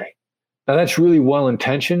you today? Now that's really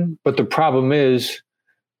well-intentioned, but the problem is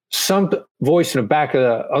some voice in the back of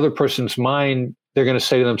the other person's mind, they're going to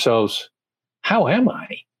say to themselves, how am I?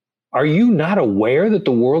 Are you not aware that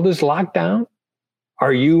the world is locked down?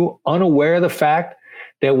 Are you unaware of the fact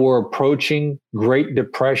that we're approaching Great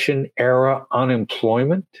Depression era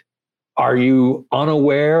unemployment? Are you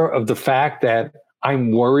unaware of the fact that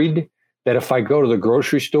I'm worried that if I go to the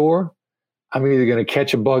grocery store, I'm either going to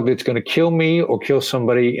catch a bug that's going to kill me or kill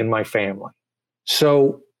somebody in my family?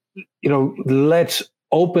 So, you know, let's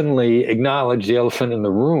openly acknowledge the elephant in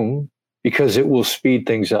the room because it will speed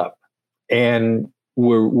things up. And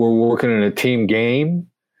we're working in a team game.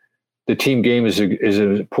 The team game is as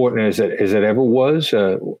important as it ever was.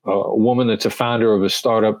 A woman that's a founder of a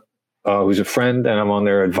startup who's a friend, and I'm on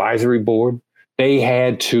their advisory board. They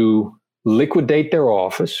had to liquidate their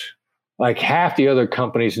office. Like half the other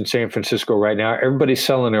companies in San Francisco right now, everybody's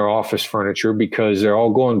selling their office furniture because they're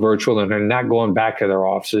all going virtual and they're not going back to their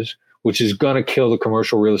offices, which is going to kill the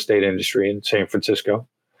commercial real estate industry in San Francisco.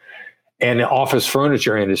 And the office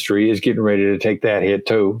furniture industry is getting ready to take that hit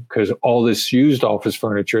too, because all this used office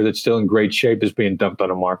furniture that's still in great shape is being dumped on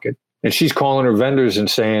the market. And she's calling her vendors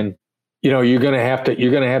and saying, you know, you're going to have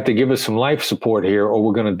to give us some life support here or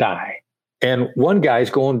we're going to die. And one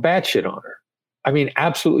guy's going batshit on her. I mean,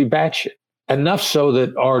 absolutely batshit. Enough so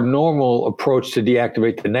that our normal approach to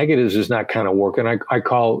deactivate the negatives is not kind of working.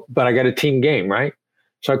 But I got a team game, right?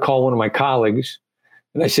 So I call one of my colleagues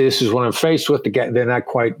and I say, this is what I'm faced with. We're not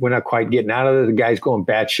quite getting out of it. The guy's going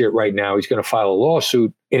batshit right now. He's going to file a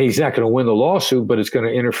lawsuit and he's not going to win the lawsuit, but it's going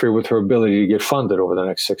to interfere with her ability to get funded over the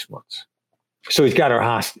next 6 months. So he's got her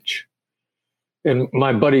hostage. And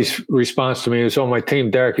my buddy's response to me is, on my team,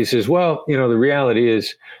 Derek, he says, well, you know, the reality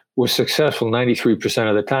is we're successful 93%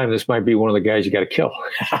 of the time. This might be one of the guys you got to kill.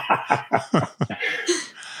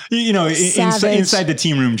 You know, inside the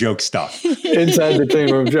team room joke stuff. Inside the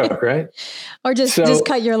team room joke, right? Or just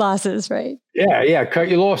cut your losses, right? Yeah, cut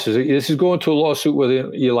your losses. This is going to a lawsuit whether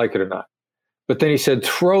you like it or not. But then he said,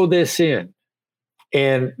 throw this in.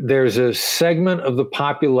 And there's a segment of the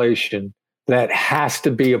population that has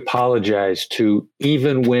to be apologized to,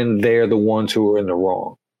 even when they're the ones who are in the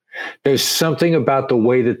wrong. There's something about the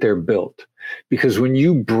way that they're built, because when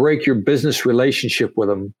you break your business relationship with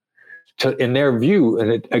them, in their view,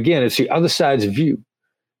 and it's the other side's view,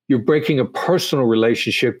 you're breaking a personal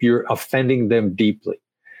relationship, you're offending them deeply.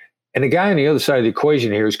 And the guy on the other side of the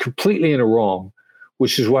equation here is completely in the wrong,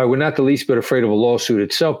 which is why we're not the least bit afraid of a lawsuit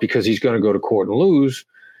itself, because he's going to go to court and lose.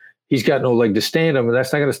 He's got no leg to stand on, and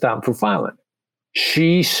that's not going to stop him from filing.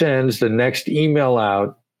 She sends the next email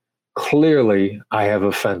out. Clearly, I have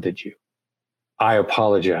offended you. I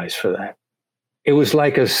apologize for that. It was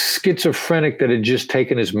like a schizophrenic that had just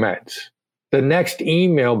taken his meds. The next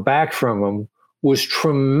email back from him was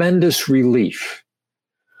tremendous relief.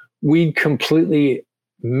 We'd completely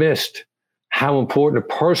missed how important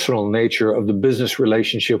the personal nature of the business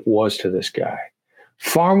relationship was to this guy.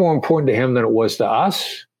 Far more important to him than it was to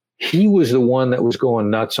us. He was the one that was going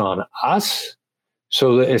nuts on us.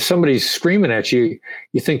 So that if somebody's screaming at you,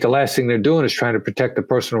 you think the last thing they're doing is trying to protect the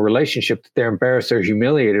personal relationship, that they're embarrassed, they're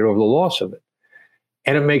humiliated over the loss of it.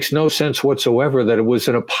 And it makes no sense whatsoever that it was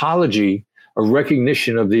an apology, a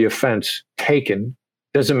recognition of the offense taken.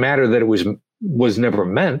 Doesn't matter that it was never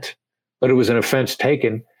meant, but it was an offense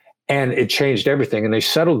taken, and it changed everything. And they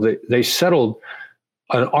settled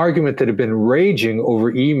an argument that had been raging over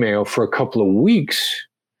email for a couple of weeks,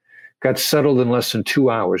 got settled in less than 2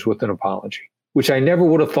 hours with an apology, which I never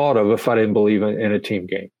would have thought of if I didn't believe in a team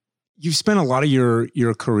game. You've spent a lot of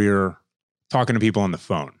your career talking to people on the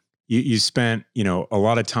phone. You spent, you know, a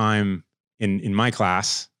lot of time in my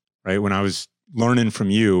class, right? When I was learning from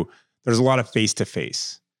you, there's a lot of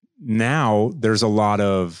face-to-face. Now there's a lot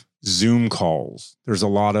of Zoom calls. There's a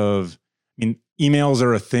lot of, emails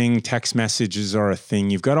are a thing. Text messages are a thing.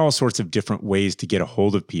 You've got all sorts of different ways to get a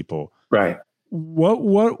hold of people. Right. What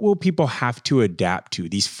will people have to adapt to?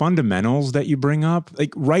 These fundamentals that you bring up,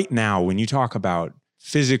 like right now, when you talk about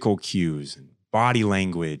physical cues and body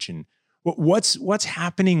language, and what's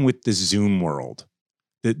happening with the Zoom world,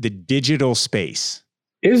 the digital space?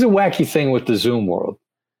 Here's a wacky thing with the Zoom world.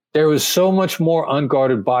 There was so much more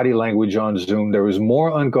unguarded body language on Zoom. There was more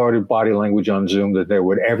unguarded body language on Zoom than there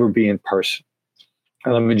would ever be in person.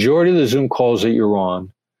 And the majority of the Zoom calls that you're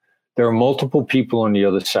on, there are multiple people on the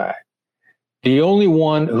other side. The only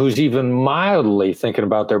one who's even mildly thinking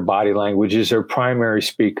about their body language is their primary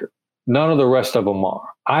speaker. None of the rest of them are.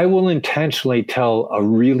 I will intentionally tell a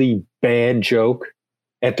really bad joke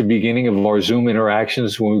at the beginning of our Zoom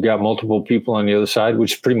interactions when we've got multiple people on the other side,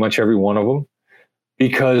 which is pretty much every one of them,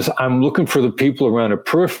 because I'm looking for the people around the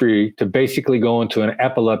periphery to basically go into an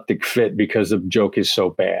epileptic fit because the joke is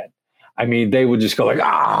so bad. I mean, they would just go like,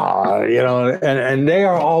 and they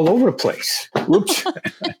are all over the place. Whoops.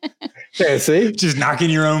 Yeah, see? Just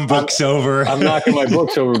knocking your own books over. I'm knocking my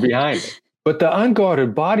books over behind me. But the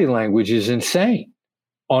unguarded body language is insane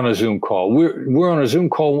on a Zoom call. We're on a Zoom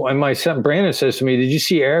call, and my son Brandon says to me, "Did you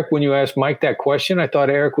see Eric when you asked Mike that question? I thought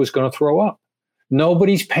Eric was going to throw up."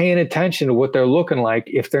 Nobody's paying attention to what they're looking like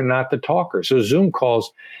if they're not the talker. So Zoom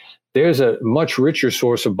calls, there's a much richer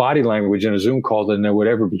source of body language in a Zoom call than there would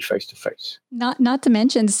ever be face-to-face. Not to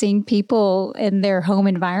mention seeing people in their home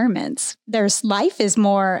environments. Their life is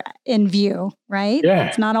more in view, right? Yeah.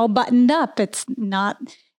 It's not all buttoned up. It's not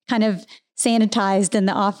kind of sanitized in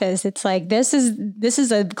the office. It's like this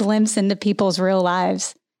is a glimpse into people's real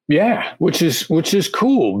lives. Yeah, which is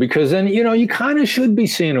cool, because then, you kind of should be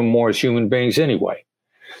seeing them more as human beings anyway.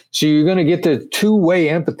 So you're going to get the two-way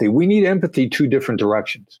empathy. We need empathy two different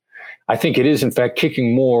directions. I think it is, in fact,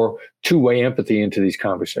 kicking more two-way empathy into these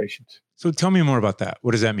conversations. So tell me more about that.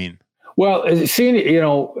 What does that mean? Well,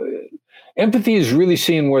 empathy is really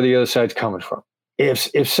seeing where the other side's coming from.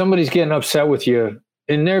 If somebody's getting upset with you,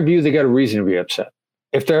 in their view, they got a reason to be upset.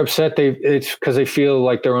 If they're upset, it's because they feel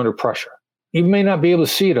like they're under pressure. You may not be able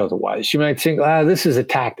to see it otherwise. You might think, this is a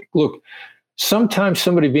tactic. Look, sometimes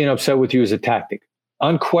somebody being upset with you is a tactic.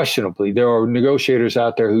 Unquestionably, there are negotiators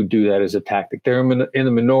out there who do that as a tactic. They're in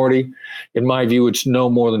the minority. In my view, it's no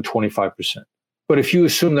more than 25%. But if you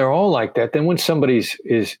assume they're all like that, then when somebody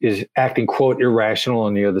is acting, quote, irrational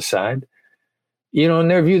on the other side, in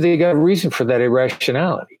their view, they got a reason for that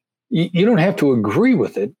irrationality. You don't have to agree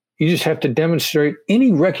with it. You just have to demonstrate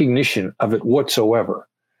any recognition of it whatsoever.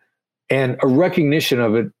 And a recognition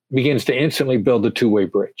of it begins to instantly build a two-way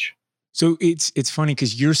bridge. So it's funny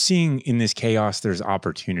because you're seeing in this chaos, there's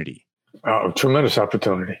opportunity. Oh, tremendous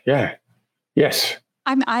opportunity. Yeah. Yes.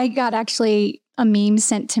 I got actually a meme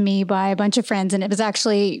sent to me by a bunch of friends, and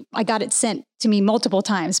I got it sent to me multiple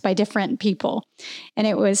times by different people. And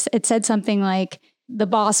it said something like, the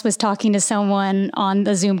boss was talking to someone on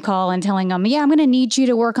the Zoom call and telling them, I'm going to need you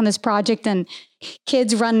to work on this project. And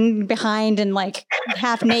kids run behind and like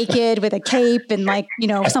half naked with a cape and like,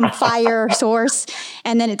 some fire source.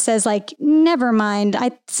 And then it says like, never mind.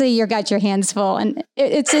 I see you got your hands full. And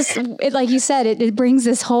it's just, like you said, it brings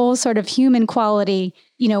this whole sort of human quality.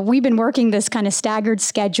 We've been working this kind of staggered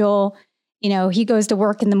schedule. He goes to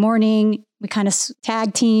work in the morning. We kind of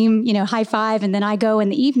tag team, high five, and then I go in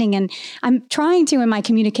the evening. And I'm trying to, in my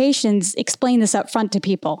communications, explain this up front to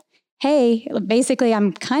people. Hey, basically,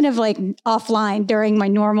 I'm kind of like offline during my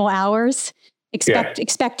normal hours.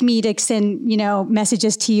 Expect me to send,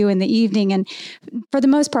 messages to you in the evening. And for the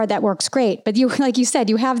most part, that works great. But like you said,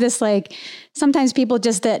 you have this like, sometimes people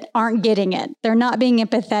just that aren't getting it. They're not being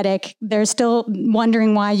empathetic. They're still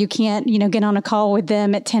wondering why you can't, get on a call with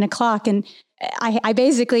them at 10 o'clock. And I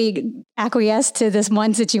basically acquiesced to this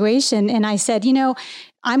one situation. And I said,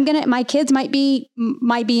 my kids might be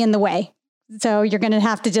in the way. So you're going to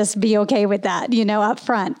have to just be okay with that, up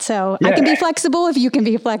front. So I can be flexible if you can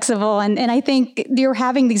be flexible. And I think you're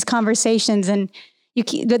having these conversations and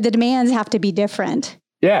the demands have to be different.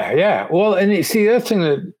 Yeah. Yeah. Well, and you see the other thing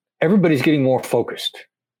that everybody's getting more focused,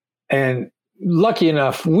 and lucky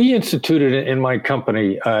enough, we instituted in my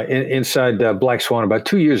company inside Black Swan about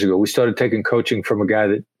 2 years ago. We started taking coaching from a guy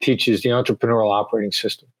that teaches the entrepreneurial operating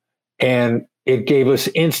system. And it gave us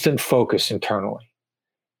instant focus internally.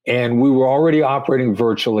 And we were already operating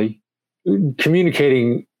virtually,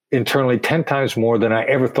 communicating internally 10 times more than I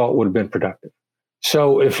ever thought would have been productive.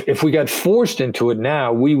 So if we got forced into it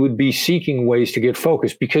now, we would be seeking ways to get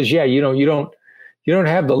focused because, you don't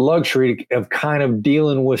have the luxury of kind of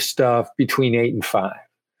dealing with stuff between 8 and 5.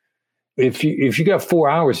 If you got 4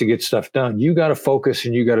 hours to get stuff done, you got to focus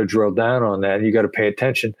and you got to drill down on that and you got to pay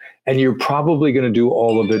attention, and you're probably going to do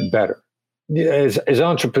all of it better. As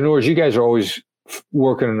entrepreneurs, you guys are always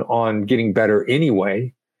working on getting better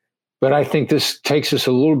anyway, but I think this takes us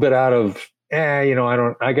a little bit out of,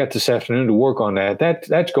 I got this afternoon to work on that.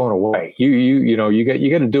 That's going away. You got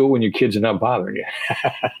to do it when your kids are not bothering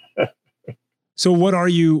you. So what are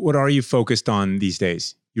you focused on these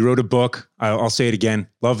days? You wrote a book. I'll say it again.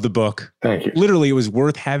 Love the book. Thank you. Literally, it was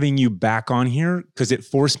worth having you back on here because it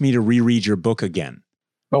forced me to reread your book again.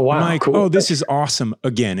 Oh, wow. I'm like, cool. oh, this is awesome.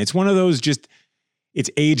 Again, it's one of those it's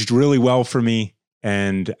aged really well for me.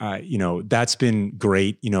 And, that's been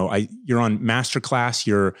great. You're on Masterclass.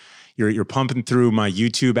 You're pumping through my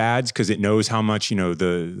YouTube ads because it knows how much,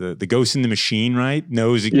 the ghost in the machine, right?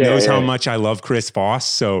 Knows how much I love Chris Voss.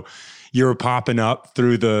 So you're popping up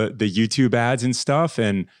through the YouTube ads and stuff.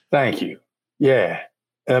 And thank you. Yeah.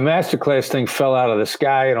 The Masterclass thing fell out of the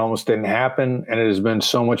sky. It almost didn't happen. And it has been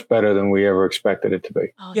so much better than we ever expected it to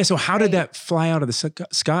be. Oh, yeah. So how did that fly out of the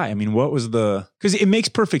sky? I mean, what was because it makes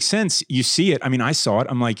perfect sense. You see it. I mean, I saw it.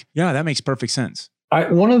 I'm like, yeah, that makes perfect sense.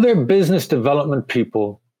 One of their business development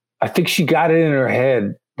people, I think she got it in her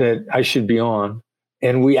head that I should be on.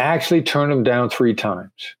 And we actually turned them down 3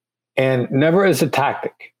 times, and never as a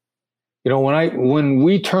tactic. When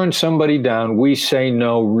we turn somebody down, we say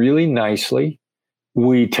no really nicely.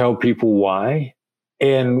 We tell people why.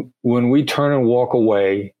 And when we turn and walk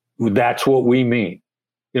away, that's what we mean.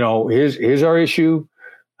 Here's our issue.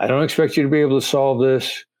 I don't expect you to be able to solve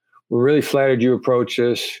this. We're really flattered you approach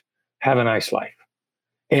this. Have a nice life.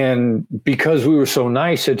 And because we were so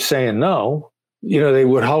nice at saying no, they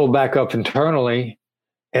would huddle back up internally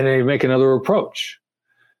and they'd make another approach.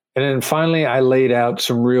 And then finally, I laid out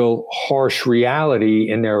some real harsh reality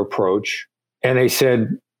in their approach. And they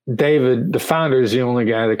said, David, the founder, is the only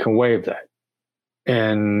guy that can waive that.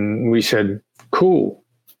 And we said, cool.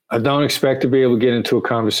 I don't expect to be able to get into a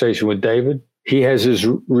conversation with David. He has his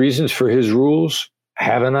reasons for his rules.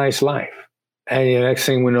 Have a nice life. And the next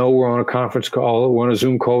thing we know, we're on a conference call. We're on a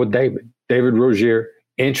Zoom call with David Rogier.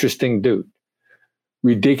 Interesting dude.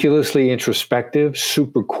 Ridiculously introspective,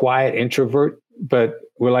 super quiet introvert. But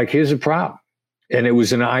we're like, here's the problem. And it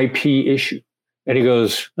was an IP issue. And he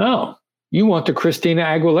goes, oh, you want the Christina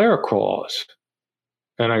Aguilera clause.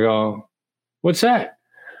 And I go, what's that?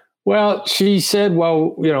 Well, she said,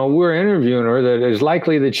 we're interviewing her, that it's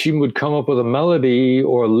likely that she would come up with a melody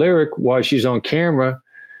or a lyric while she's on camera,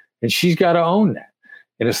 and she's got to own that.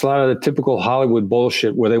 And it's a lot of the typical Hollywood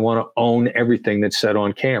bullshit where they want to own everything that's said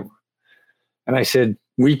on camera. And I said,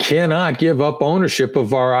 we cannot give up ownership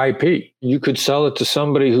of our IP. You could sell it to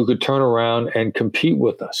somebody who could turn around and compete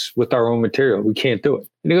with us with our own material. We can't do it.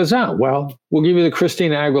 And he goes, well, we'll give you the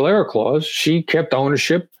Christina Aguilera clause. She kept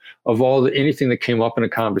ownership of anything that came up in a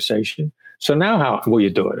conversation. So now how will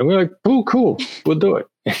you do it? And we're like, oh, cool, we'll do it.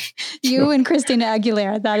 You and Christina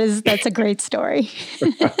Aguilera, that's a great story.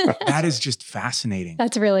 That is just fascinating.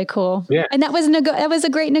 That's really cool. Yeah. And that was a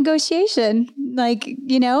great negotiation.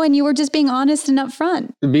 And you were just being honest and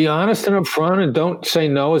upfront. Be honest and upfront, and don't say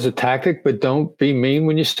no as a tactic, but don't be mean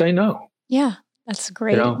when you say no. Yeah, that's a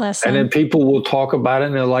great lesson. And then people will talk about it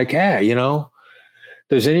and they're like,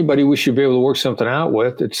 there's anybody we should be able to work something out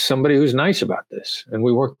with, it's somebody who's nice about this. And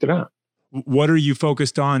we worked it out. What are you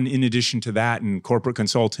focused on in addition to that and corporate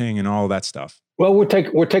consulting and all that stuff? Well, we're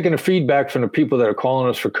taking the feedback from the people that are calling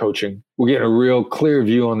us for coaching. We're getting a real clear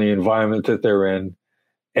view on the environment that they're in.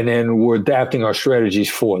 And then we're adapting our strategies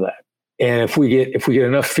for that. And if we get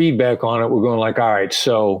enough feedback on it, we're going like, all right,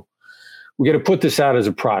 so we got to put this out as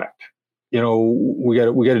a product. We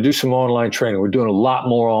got to do some online training. We're doing a lot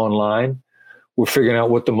more online. We're figuring out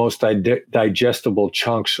what the most digestible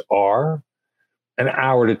chunks are, an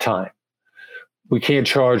hour at a time. We can't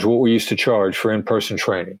charge what we used to charge for in-person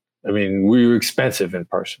training. I mean, we were expensive in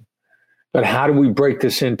person. But how do we break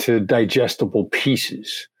this into digestible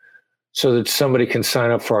pieces so that somebody can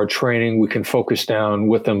sign up for our training? We can focus down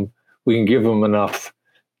with them. We can give them enough.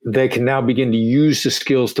 They can now begin to use the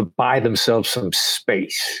skills to buy themselves some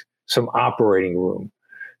space, some operating room,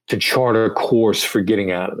 to chart a course for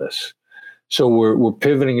getting out of this. So we're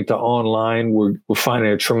pivoting into online. We're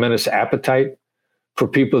finding a tremendous appetite for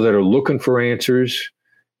people that are looking for answers,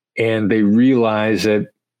 and they realize that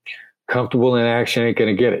comfortable inaction ain't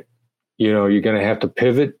going to get it. You're going to have to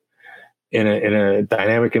pivot in a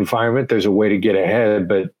dynamic environment. There's a way to get ahead,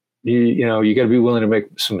 but you got to be willing to make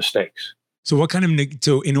some mistakes. So what kind of,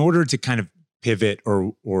 so in order to kind of pivot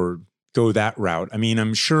or go that route, I mean,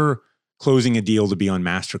 I'm sure closing a deal to be on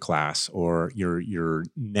Masterclass or your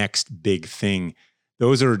next big thing,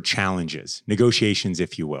 those are challenges, negotiations,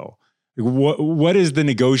 if you will. What is the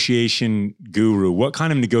negotiation guru? What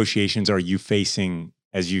kind of negotiations are you facing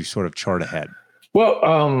as you sort of chart ahead?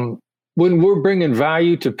 Well, when we're bringing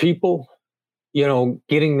value to people,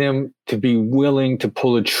 getting them to be willing to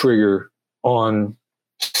pull a trigger on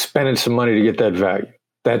spending some money to get that value.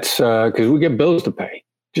 That's because we get bills to pay,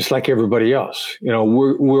 just like everybody else.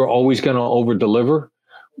 We're always going to over deliver.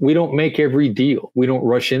 We don't make every deal. We don't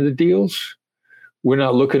rush into deals. We're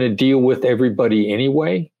not looking to deal with everybody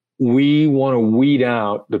anyway. We want to weed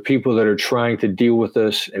out the people that are trying to deal with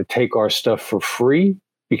us and take our stuff for free,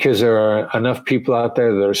 because there are enough people out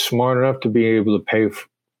there that are smart enough to be able to pay for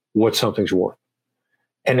what something's worth.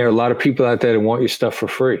 And there are a lot of people out there that want your stuff for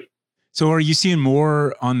free. So are you seeing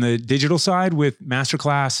more on the digital side with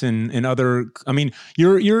Masterclass and other, I mean,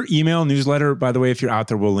 your email newsletter, by the way, if you're out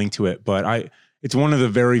there, we'll link to it. But it's one of the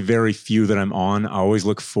very, very few that I'm on. I always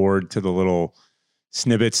look forward to the little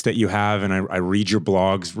snippets that you have, and I read your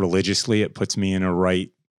blogs religiously. It puts me in the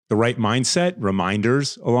right mindset,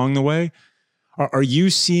 reminders along the way. Are you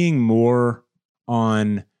seeing more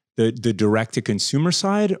on the direct to consumer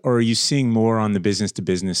side, or are you seeing more on the business to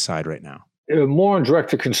business side right now? More on direct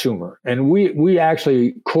to consumer. And we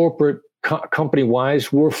actually, corporate company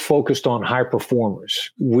wise, we're focused on high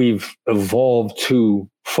performers. We've evolved to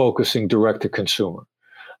focusing direct to consumer.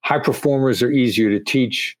 High performers are easier to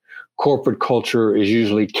teach. Corporate culture is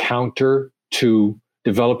usually counter to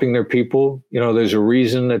developing their people. You know, there's a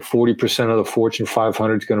reason that 40% of the Fortune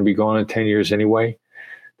 500 is going to be gone in 10 years anyway.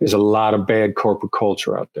 There's a lot of bad corporate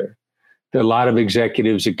culture out there. There are a lot of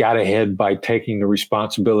executives that got ahead by taking the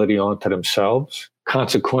responsibility onto themselves.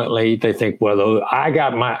 Consequently, they think, well, I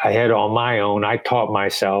got ahead on my own. I taught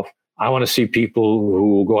myself. I want to see people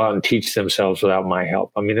who will go out and teach themselves without my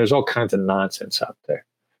help. I mean, there's all kinds of nonsense out there.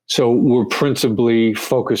 So we're principally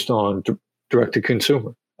focused on direct to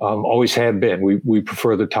consumer. Always have been. We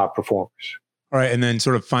prefer the top performers. All right. And then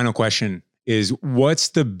sort of final question is, what's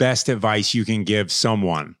the best advice you can give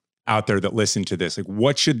someone out there that listen to this? Like,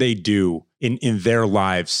 what should they do in their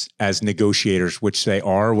lives as negotiators, which they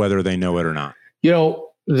are, whether they know it or not? You know,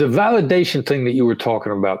 the validation thing that you were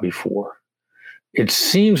talking about before, it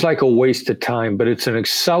seems like a waste of time, but it's an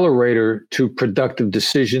accelerator to productive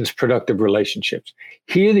decisions, productive relationships.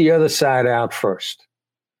 Hear the other side out first.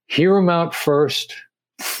 Hear them out first.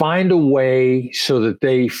 Find a way so that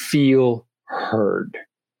they feel heard.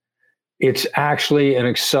 It's actually an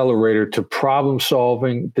accelerator to problem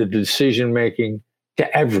solving, the decision making,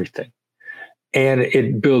 to everything. And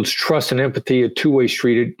it builds trust and empathy, a two-way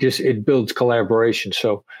street. It builds collaboration.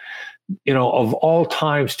 So, you know, of all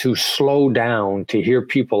times to slow down, to hear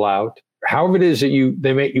people out, however it is that you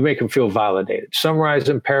make them feel validated. Summarize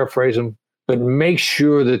them, paraphrase them, but make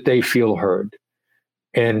sure that they feel heard.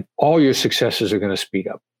 And all your successes are going to speed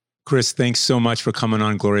up. Chris, thanks so much for coming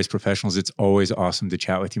on Glorious Professionals. It's always awesome to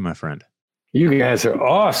chat with you, my friend. You guys are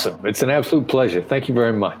awesome. It's an absolute pleasure. Thank you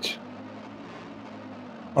very much.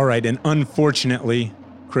 All right. And unfortunately,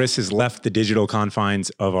 Chris has left the digital confines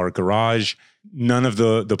of our garage. None of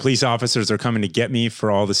the police officers are coming to get me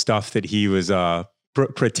for all the stuff that he was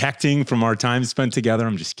protecting from our time spent together.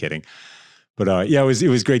 I'm just kidding. But yeah, it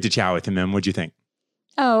was great to chat with him, man. What'd you think?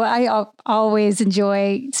 Oh, I always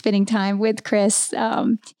enjoy spending time with Chris.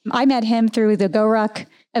 I met him through the GoRuck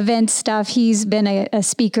event stuff. He's been a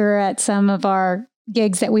speaker at some of our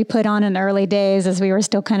gigs that we put on in the early days as we were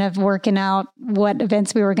still kind of working out what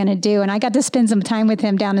events we were going to do. And I got to spend some time with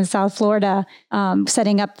him down in South Florida,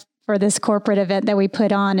 setting up for this corporate event that we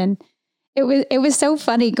put on. And it was so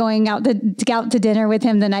funny going out to dinner with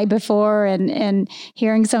him the night before and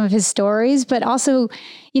hearing some of his stories. But also,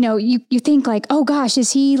 you know, you think like, oh gosh,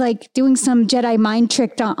 is he like doing some Jedi mind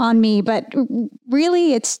trick on me? But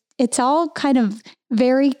really, it's all kind of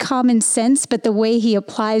very common sense, but the way he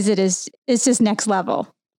applies it is just next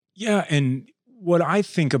level. Yeah. And what I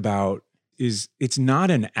think about is it's not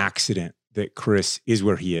an accident that Chris is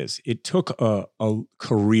where he is. It took a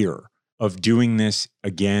career of doing this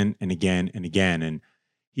again and again and again. And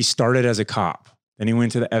he started as a cop. Then he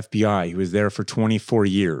went to the FBI. He was there for 24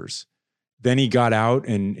 years. Then he got out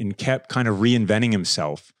and kept kind of reinventing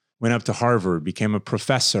himself. Went up to Harvard, became a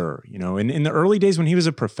professor. You know, and in the early days when he was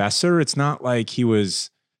a professor, it's not like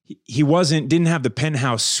didn't have the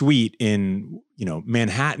penthouse suite in, you know,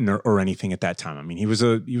 Manhattan or anything at that time. I mean, he was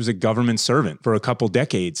a government servant for a couple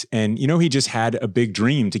decades. And, you know, he just had a big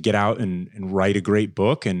dream to get out and write a great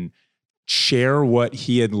book and share what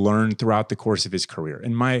he had learned throughout the course of his career.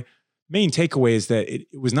 And my main takeaway is that it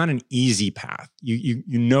was not an easy path. You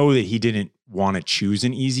know that he didn't want to choose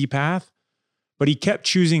an easy path, but he kept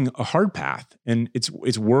choosing a hard path, and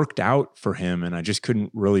it's worked out for him. And I just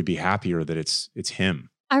couldn't really be happier that it's him.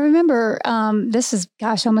 I remember this is,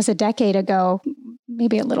 almost a decade ago,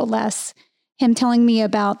 maybe a little less, him telling me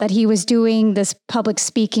about that he was doing this public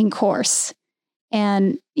speaking course.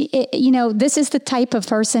 And, this is the type of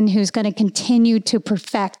person who's going to continue to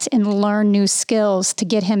perfect and learn new skills to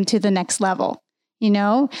get him to the next level.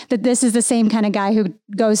 That this is the same kind of guy who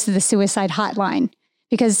goes to the suicide hotline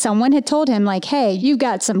because someone had told him like, hey, you've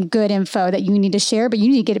got some good info that you need to share, but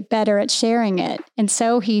you need to get better at sharing it. And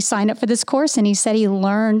so he signed up for this course and he said he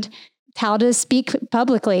learned how to speak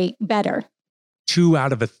publicly better. 2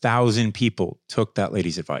 out of 1,000 people took that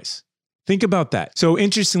lady's advice. Think about that. So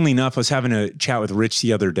interestingly enough, I was having a chat with Rich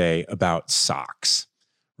the other day about socks,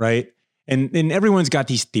 right? And everyone's got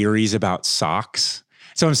these theories about socks.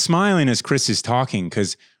 So I'm smiling as Chris is talking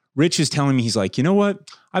because Rich is telling me, he's like, you know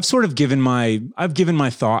what? I've given my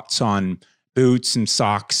thoughts on boots and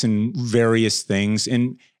socks and various things.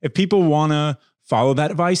 And if people want to follow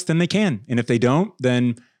that advice, then they can. And if they don't,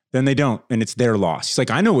 then they don't. And it's their loss. He's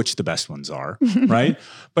like, I know which the best ones are, right?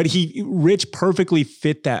 But Rich perfectly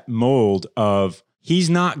fit that mold of, he's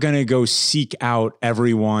not going to go seek out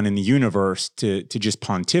everyone in the universe to just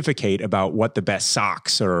pontificate about what the best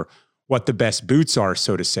socks or what the best boots are,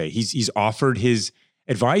 so to say. He's offered his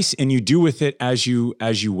advice and you do with it as you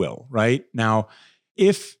will, right? Now,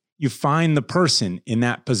 if you find the person in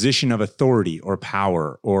that position of authority or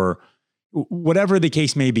power or whatever the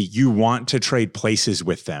case may be, you want to trade places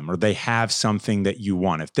with them or they have something that you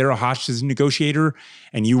want. If they're a hostage negotiator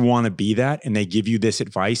and you want to be that and they give you this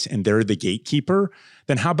advice and they're the gatekeeper,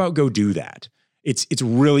 then how about go do that? It's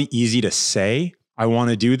really easy to say, I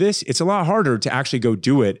want to do this. It's a lot harder to actually go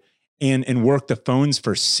do it and work the phones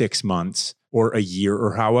for 6 months or a year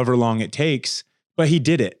or however long it takes. But he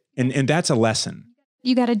did it. And that's a lesson.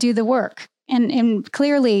 You got to do the work. And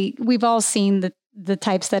clearly we've all seen the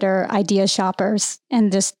types that are idea shoppers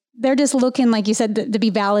and they're just looking, like you said, to be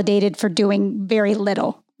validated for doing very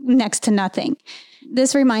little, next to nothing.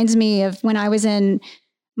 This reminds me of when I was in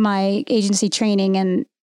my agency training and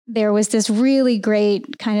there was this really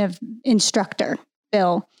great kind of instructor,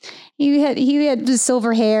 Bill. He was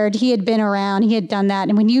silver haired. He had been around. He had done that.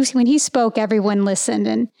 And when he spoke, everyone listened.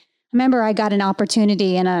 And I remember I got an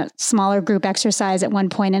opportunity in a smaller group exercise at one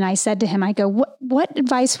point, and I said to him, I go, what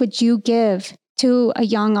advice would you give to a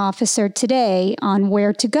young officer today on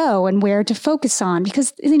where to go and where to focus on?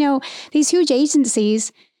 Because, these huge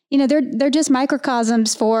agencies, they're just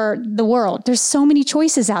microcosms for the world. There's so many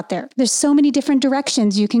choices out there. There's so many different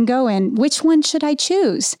directions you can go in. Which one should I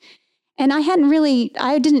choose? And I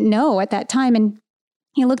didn't know at that time. And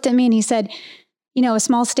he looked at me and he said, a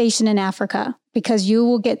small station in Africa, because you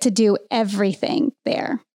will get to do everything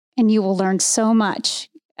there and you will learn so much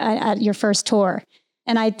at your first tour.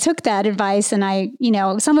 And I took that advice and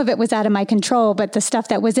some of it was out of my control, but the stuff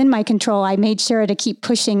that was in my control, I made sure to keep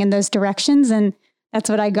pushing in those directions. And that's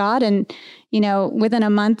what I got. And, within a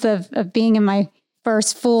month of being in my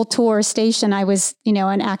first full tour station, I was,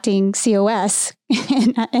 an acting COS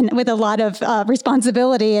and with a lot of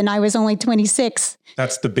responsibility. And I was only 26.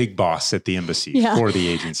 That's the big boss at the embassy for the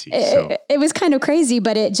agency. It was kind of crazy,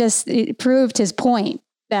 but it proved his point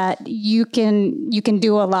that you can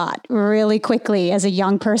do a lot really quickly as a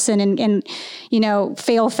young person and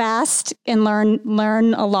fail fast and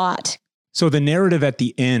learn a lot. So the narrative at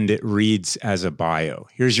the end, it reads as a bio.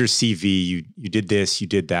 Here's your CV. You did this, you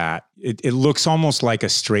did that. It looks almost like a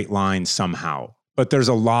straight line somehow, but there's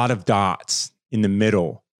a lot of dots in the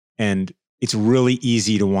middle and it's really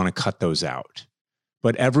easy to want to cut those out.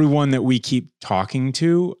 But everyone that we keep talking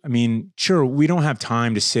to, sure, we don't have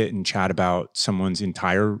time to sit and chat about someone's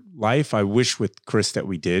entire life. I wish with Chris that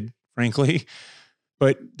we did, frankly.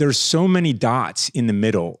 But there's so many dots in the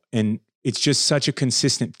middle and it's just such a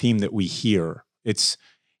consistent theme that we hear. It's,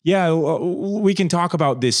 we can talk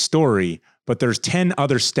about this story, but there's 10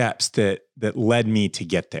 other steps that led me to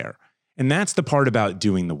get there. And that's the part about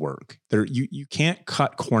doing the work. You can't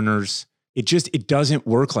cut corners. It doesn't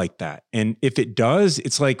work like that. And if it does,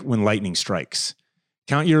 it's like when lightning strikes.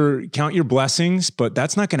 Count your blessings, but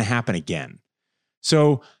that's not going to happen again.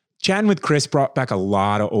 So chatting with Chris brought back a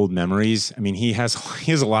lot of old memories. He has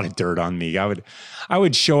a lot of dirt on me. I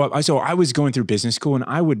would show up. So I was going through business school and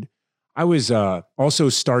I was also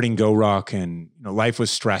starting GoRuck and life was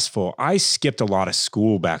stressful. I skipped a lot of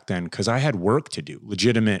school back then because I had work to do,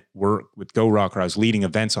 legitimate work with GoRuck, or I was leading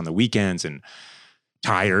events on the weekends and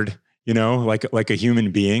tired, like a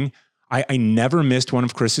human being. I never missed one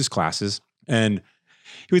of Chris's classes. And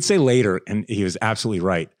he would say later, and he was absolutely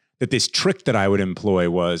right, that this trick that I would employ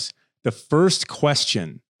was the first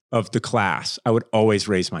question of the class, I would always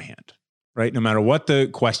raise my hand, right? No matter what the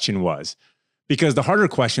question was, because the harder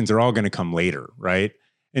questions are all going to come later, right?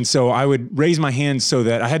 And so I would raise my hand so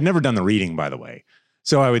that I had never done the reading, by the way.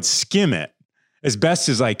 So I would skim it as best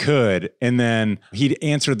as I could. And then he'd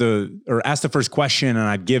ask the first question and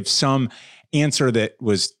I'd give some answer that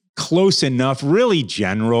was close enough, really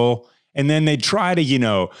general. And then they'd try to,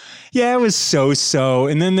 yeah, it was so.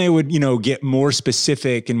 And then they would, get more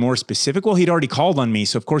specific and more specific. Well, he'd already called on me,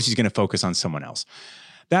 so of course he's going to focus on someone else.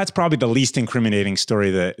 That's probably the least incriminating story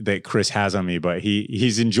that Chris has on me, but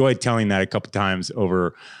he's enjoyed telling that a couple times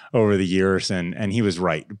over the years, and he was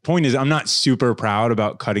right. The point is, I'm not super proud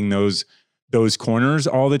about cutting those corners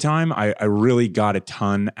all the time. I really got a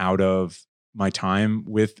ton out of my time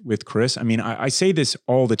with Chris. I mean, I say this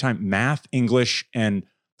all the time: math, English, and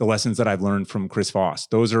the lessons that I've learned from Chris Voss.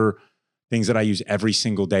 Those are things that I use every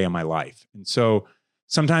single day of my life. And so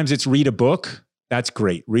sometimes it's read a book. That's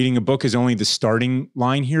great. Reading a book is only the starting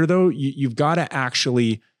line here, though. You've got to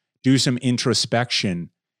actually do some introspection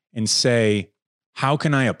and say, how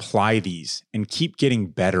can I apply these and keep getting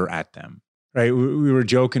better at them? Right. We were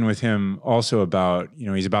joking with him also about,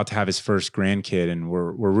 he's about to have his first grandkid, and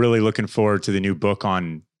we're really looking forward to the new book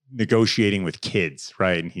on negotiating with kids.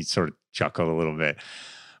 Right. And he sort of chuckled a little bit.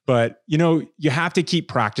 But, you have to keep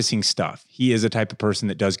practicing stuff. He is a type of person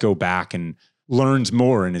that does go back and learns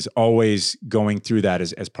more and is always going through that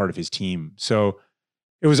as part of his team. So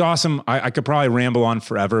it was awesome. I could probably ramble on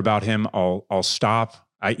forever about him. I'll stop.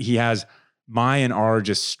 He has my and our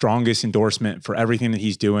just strongest endorsement for everything that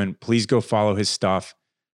he's doing. Please go follow his stuff.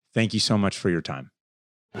 Thank you so much for your time.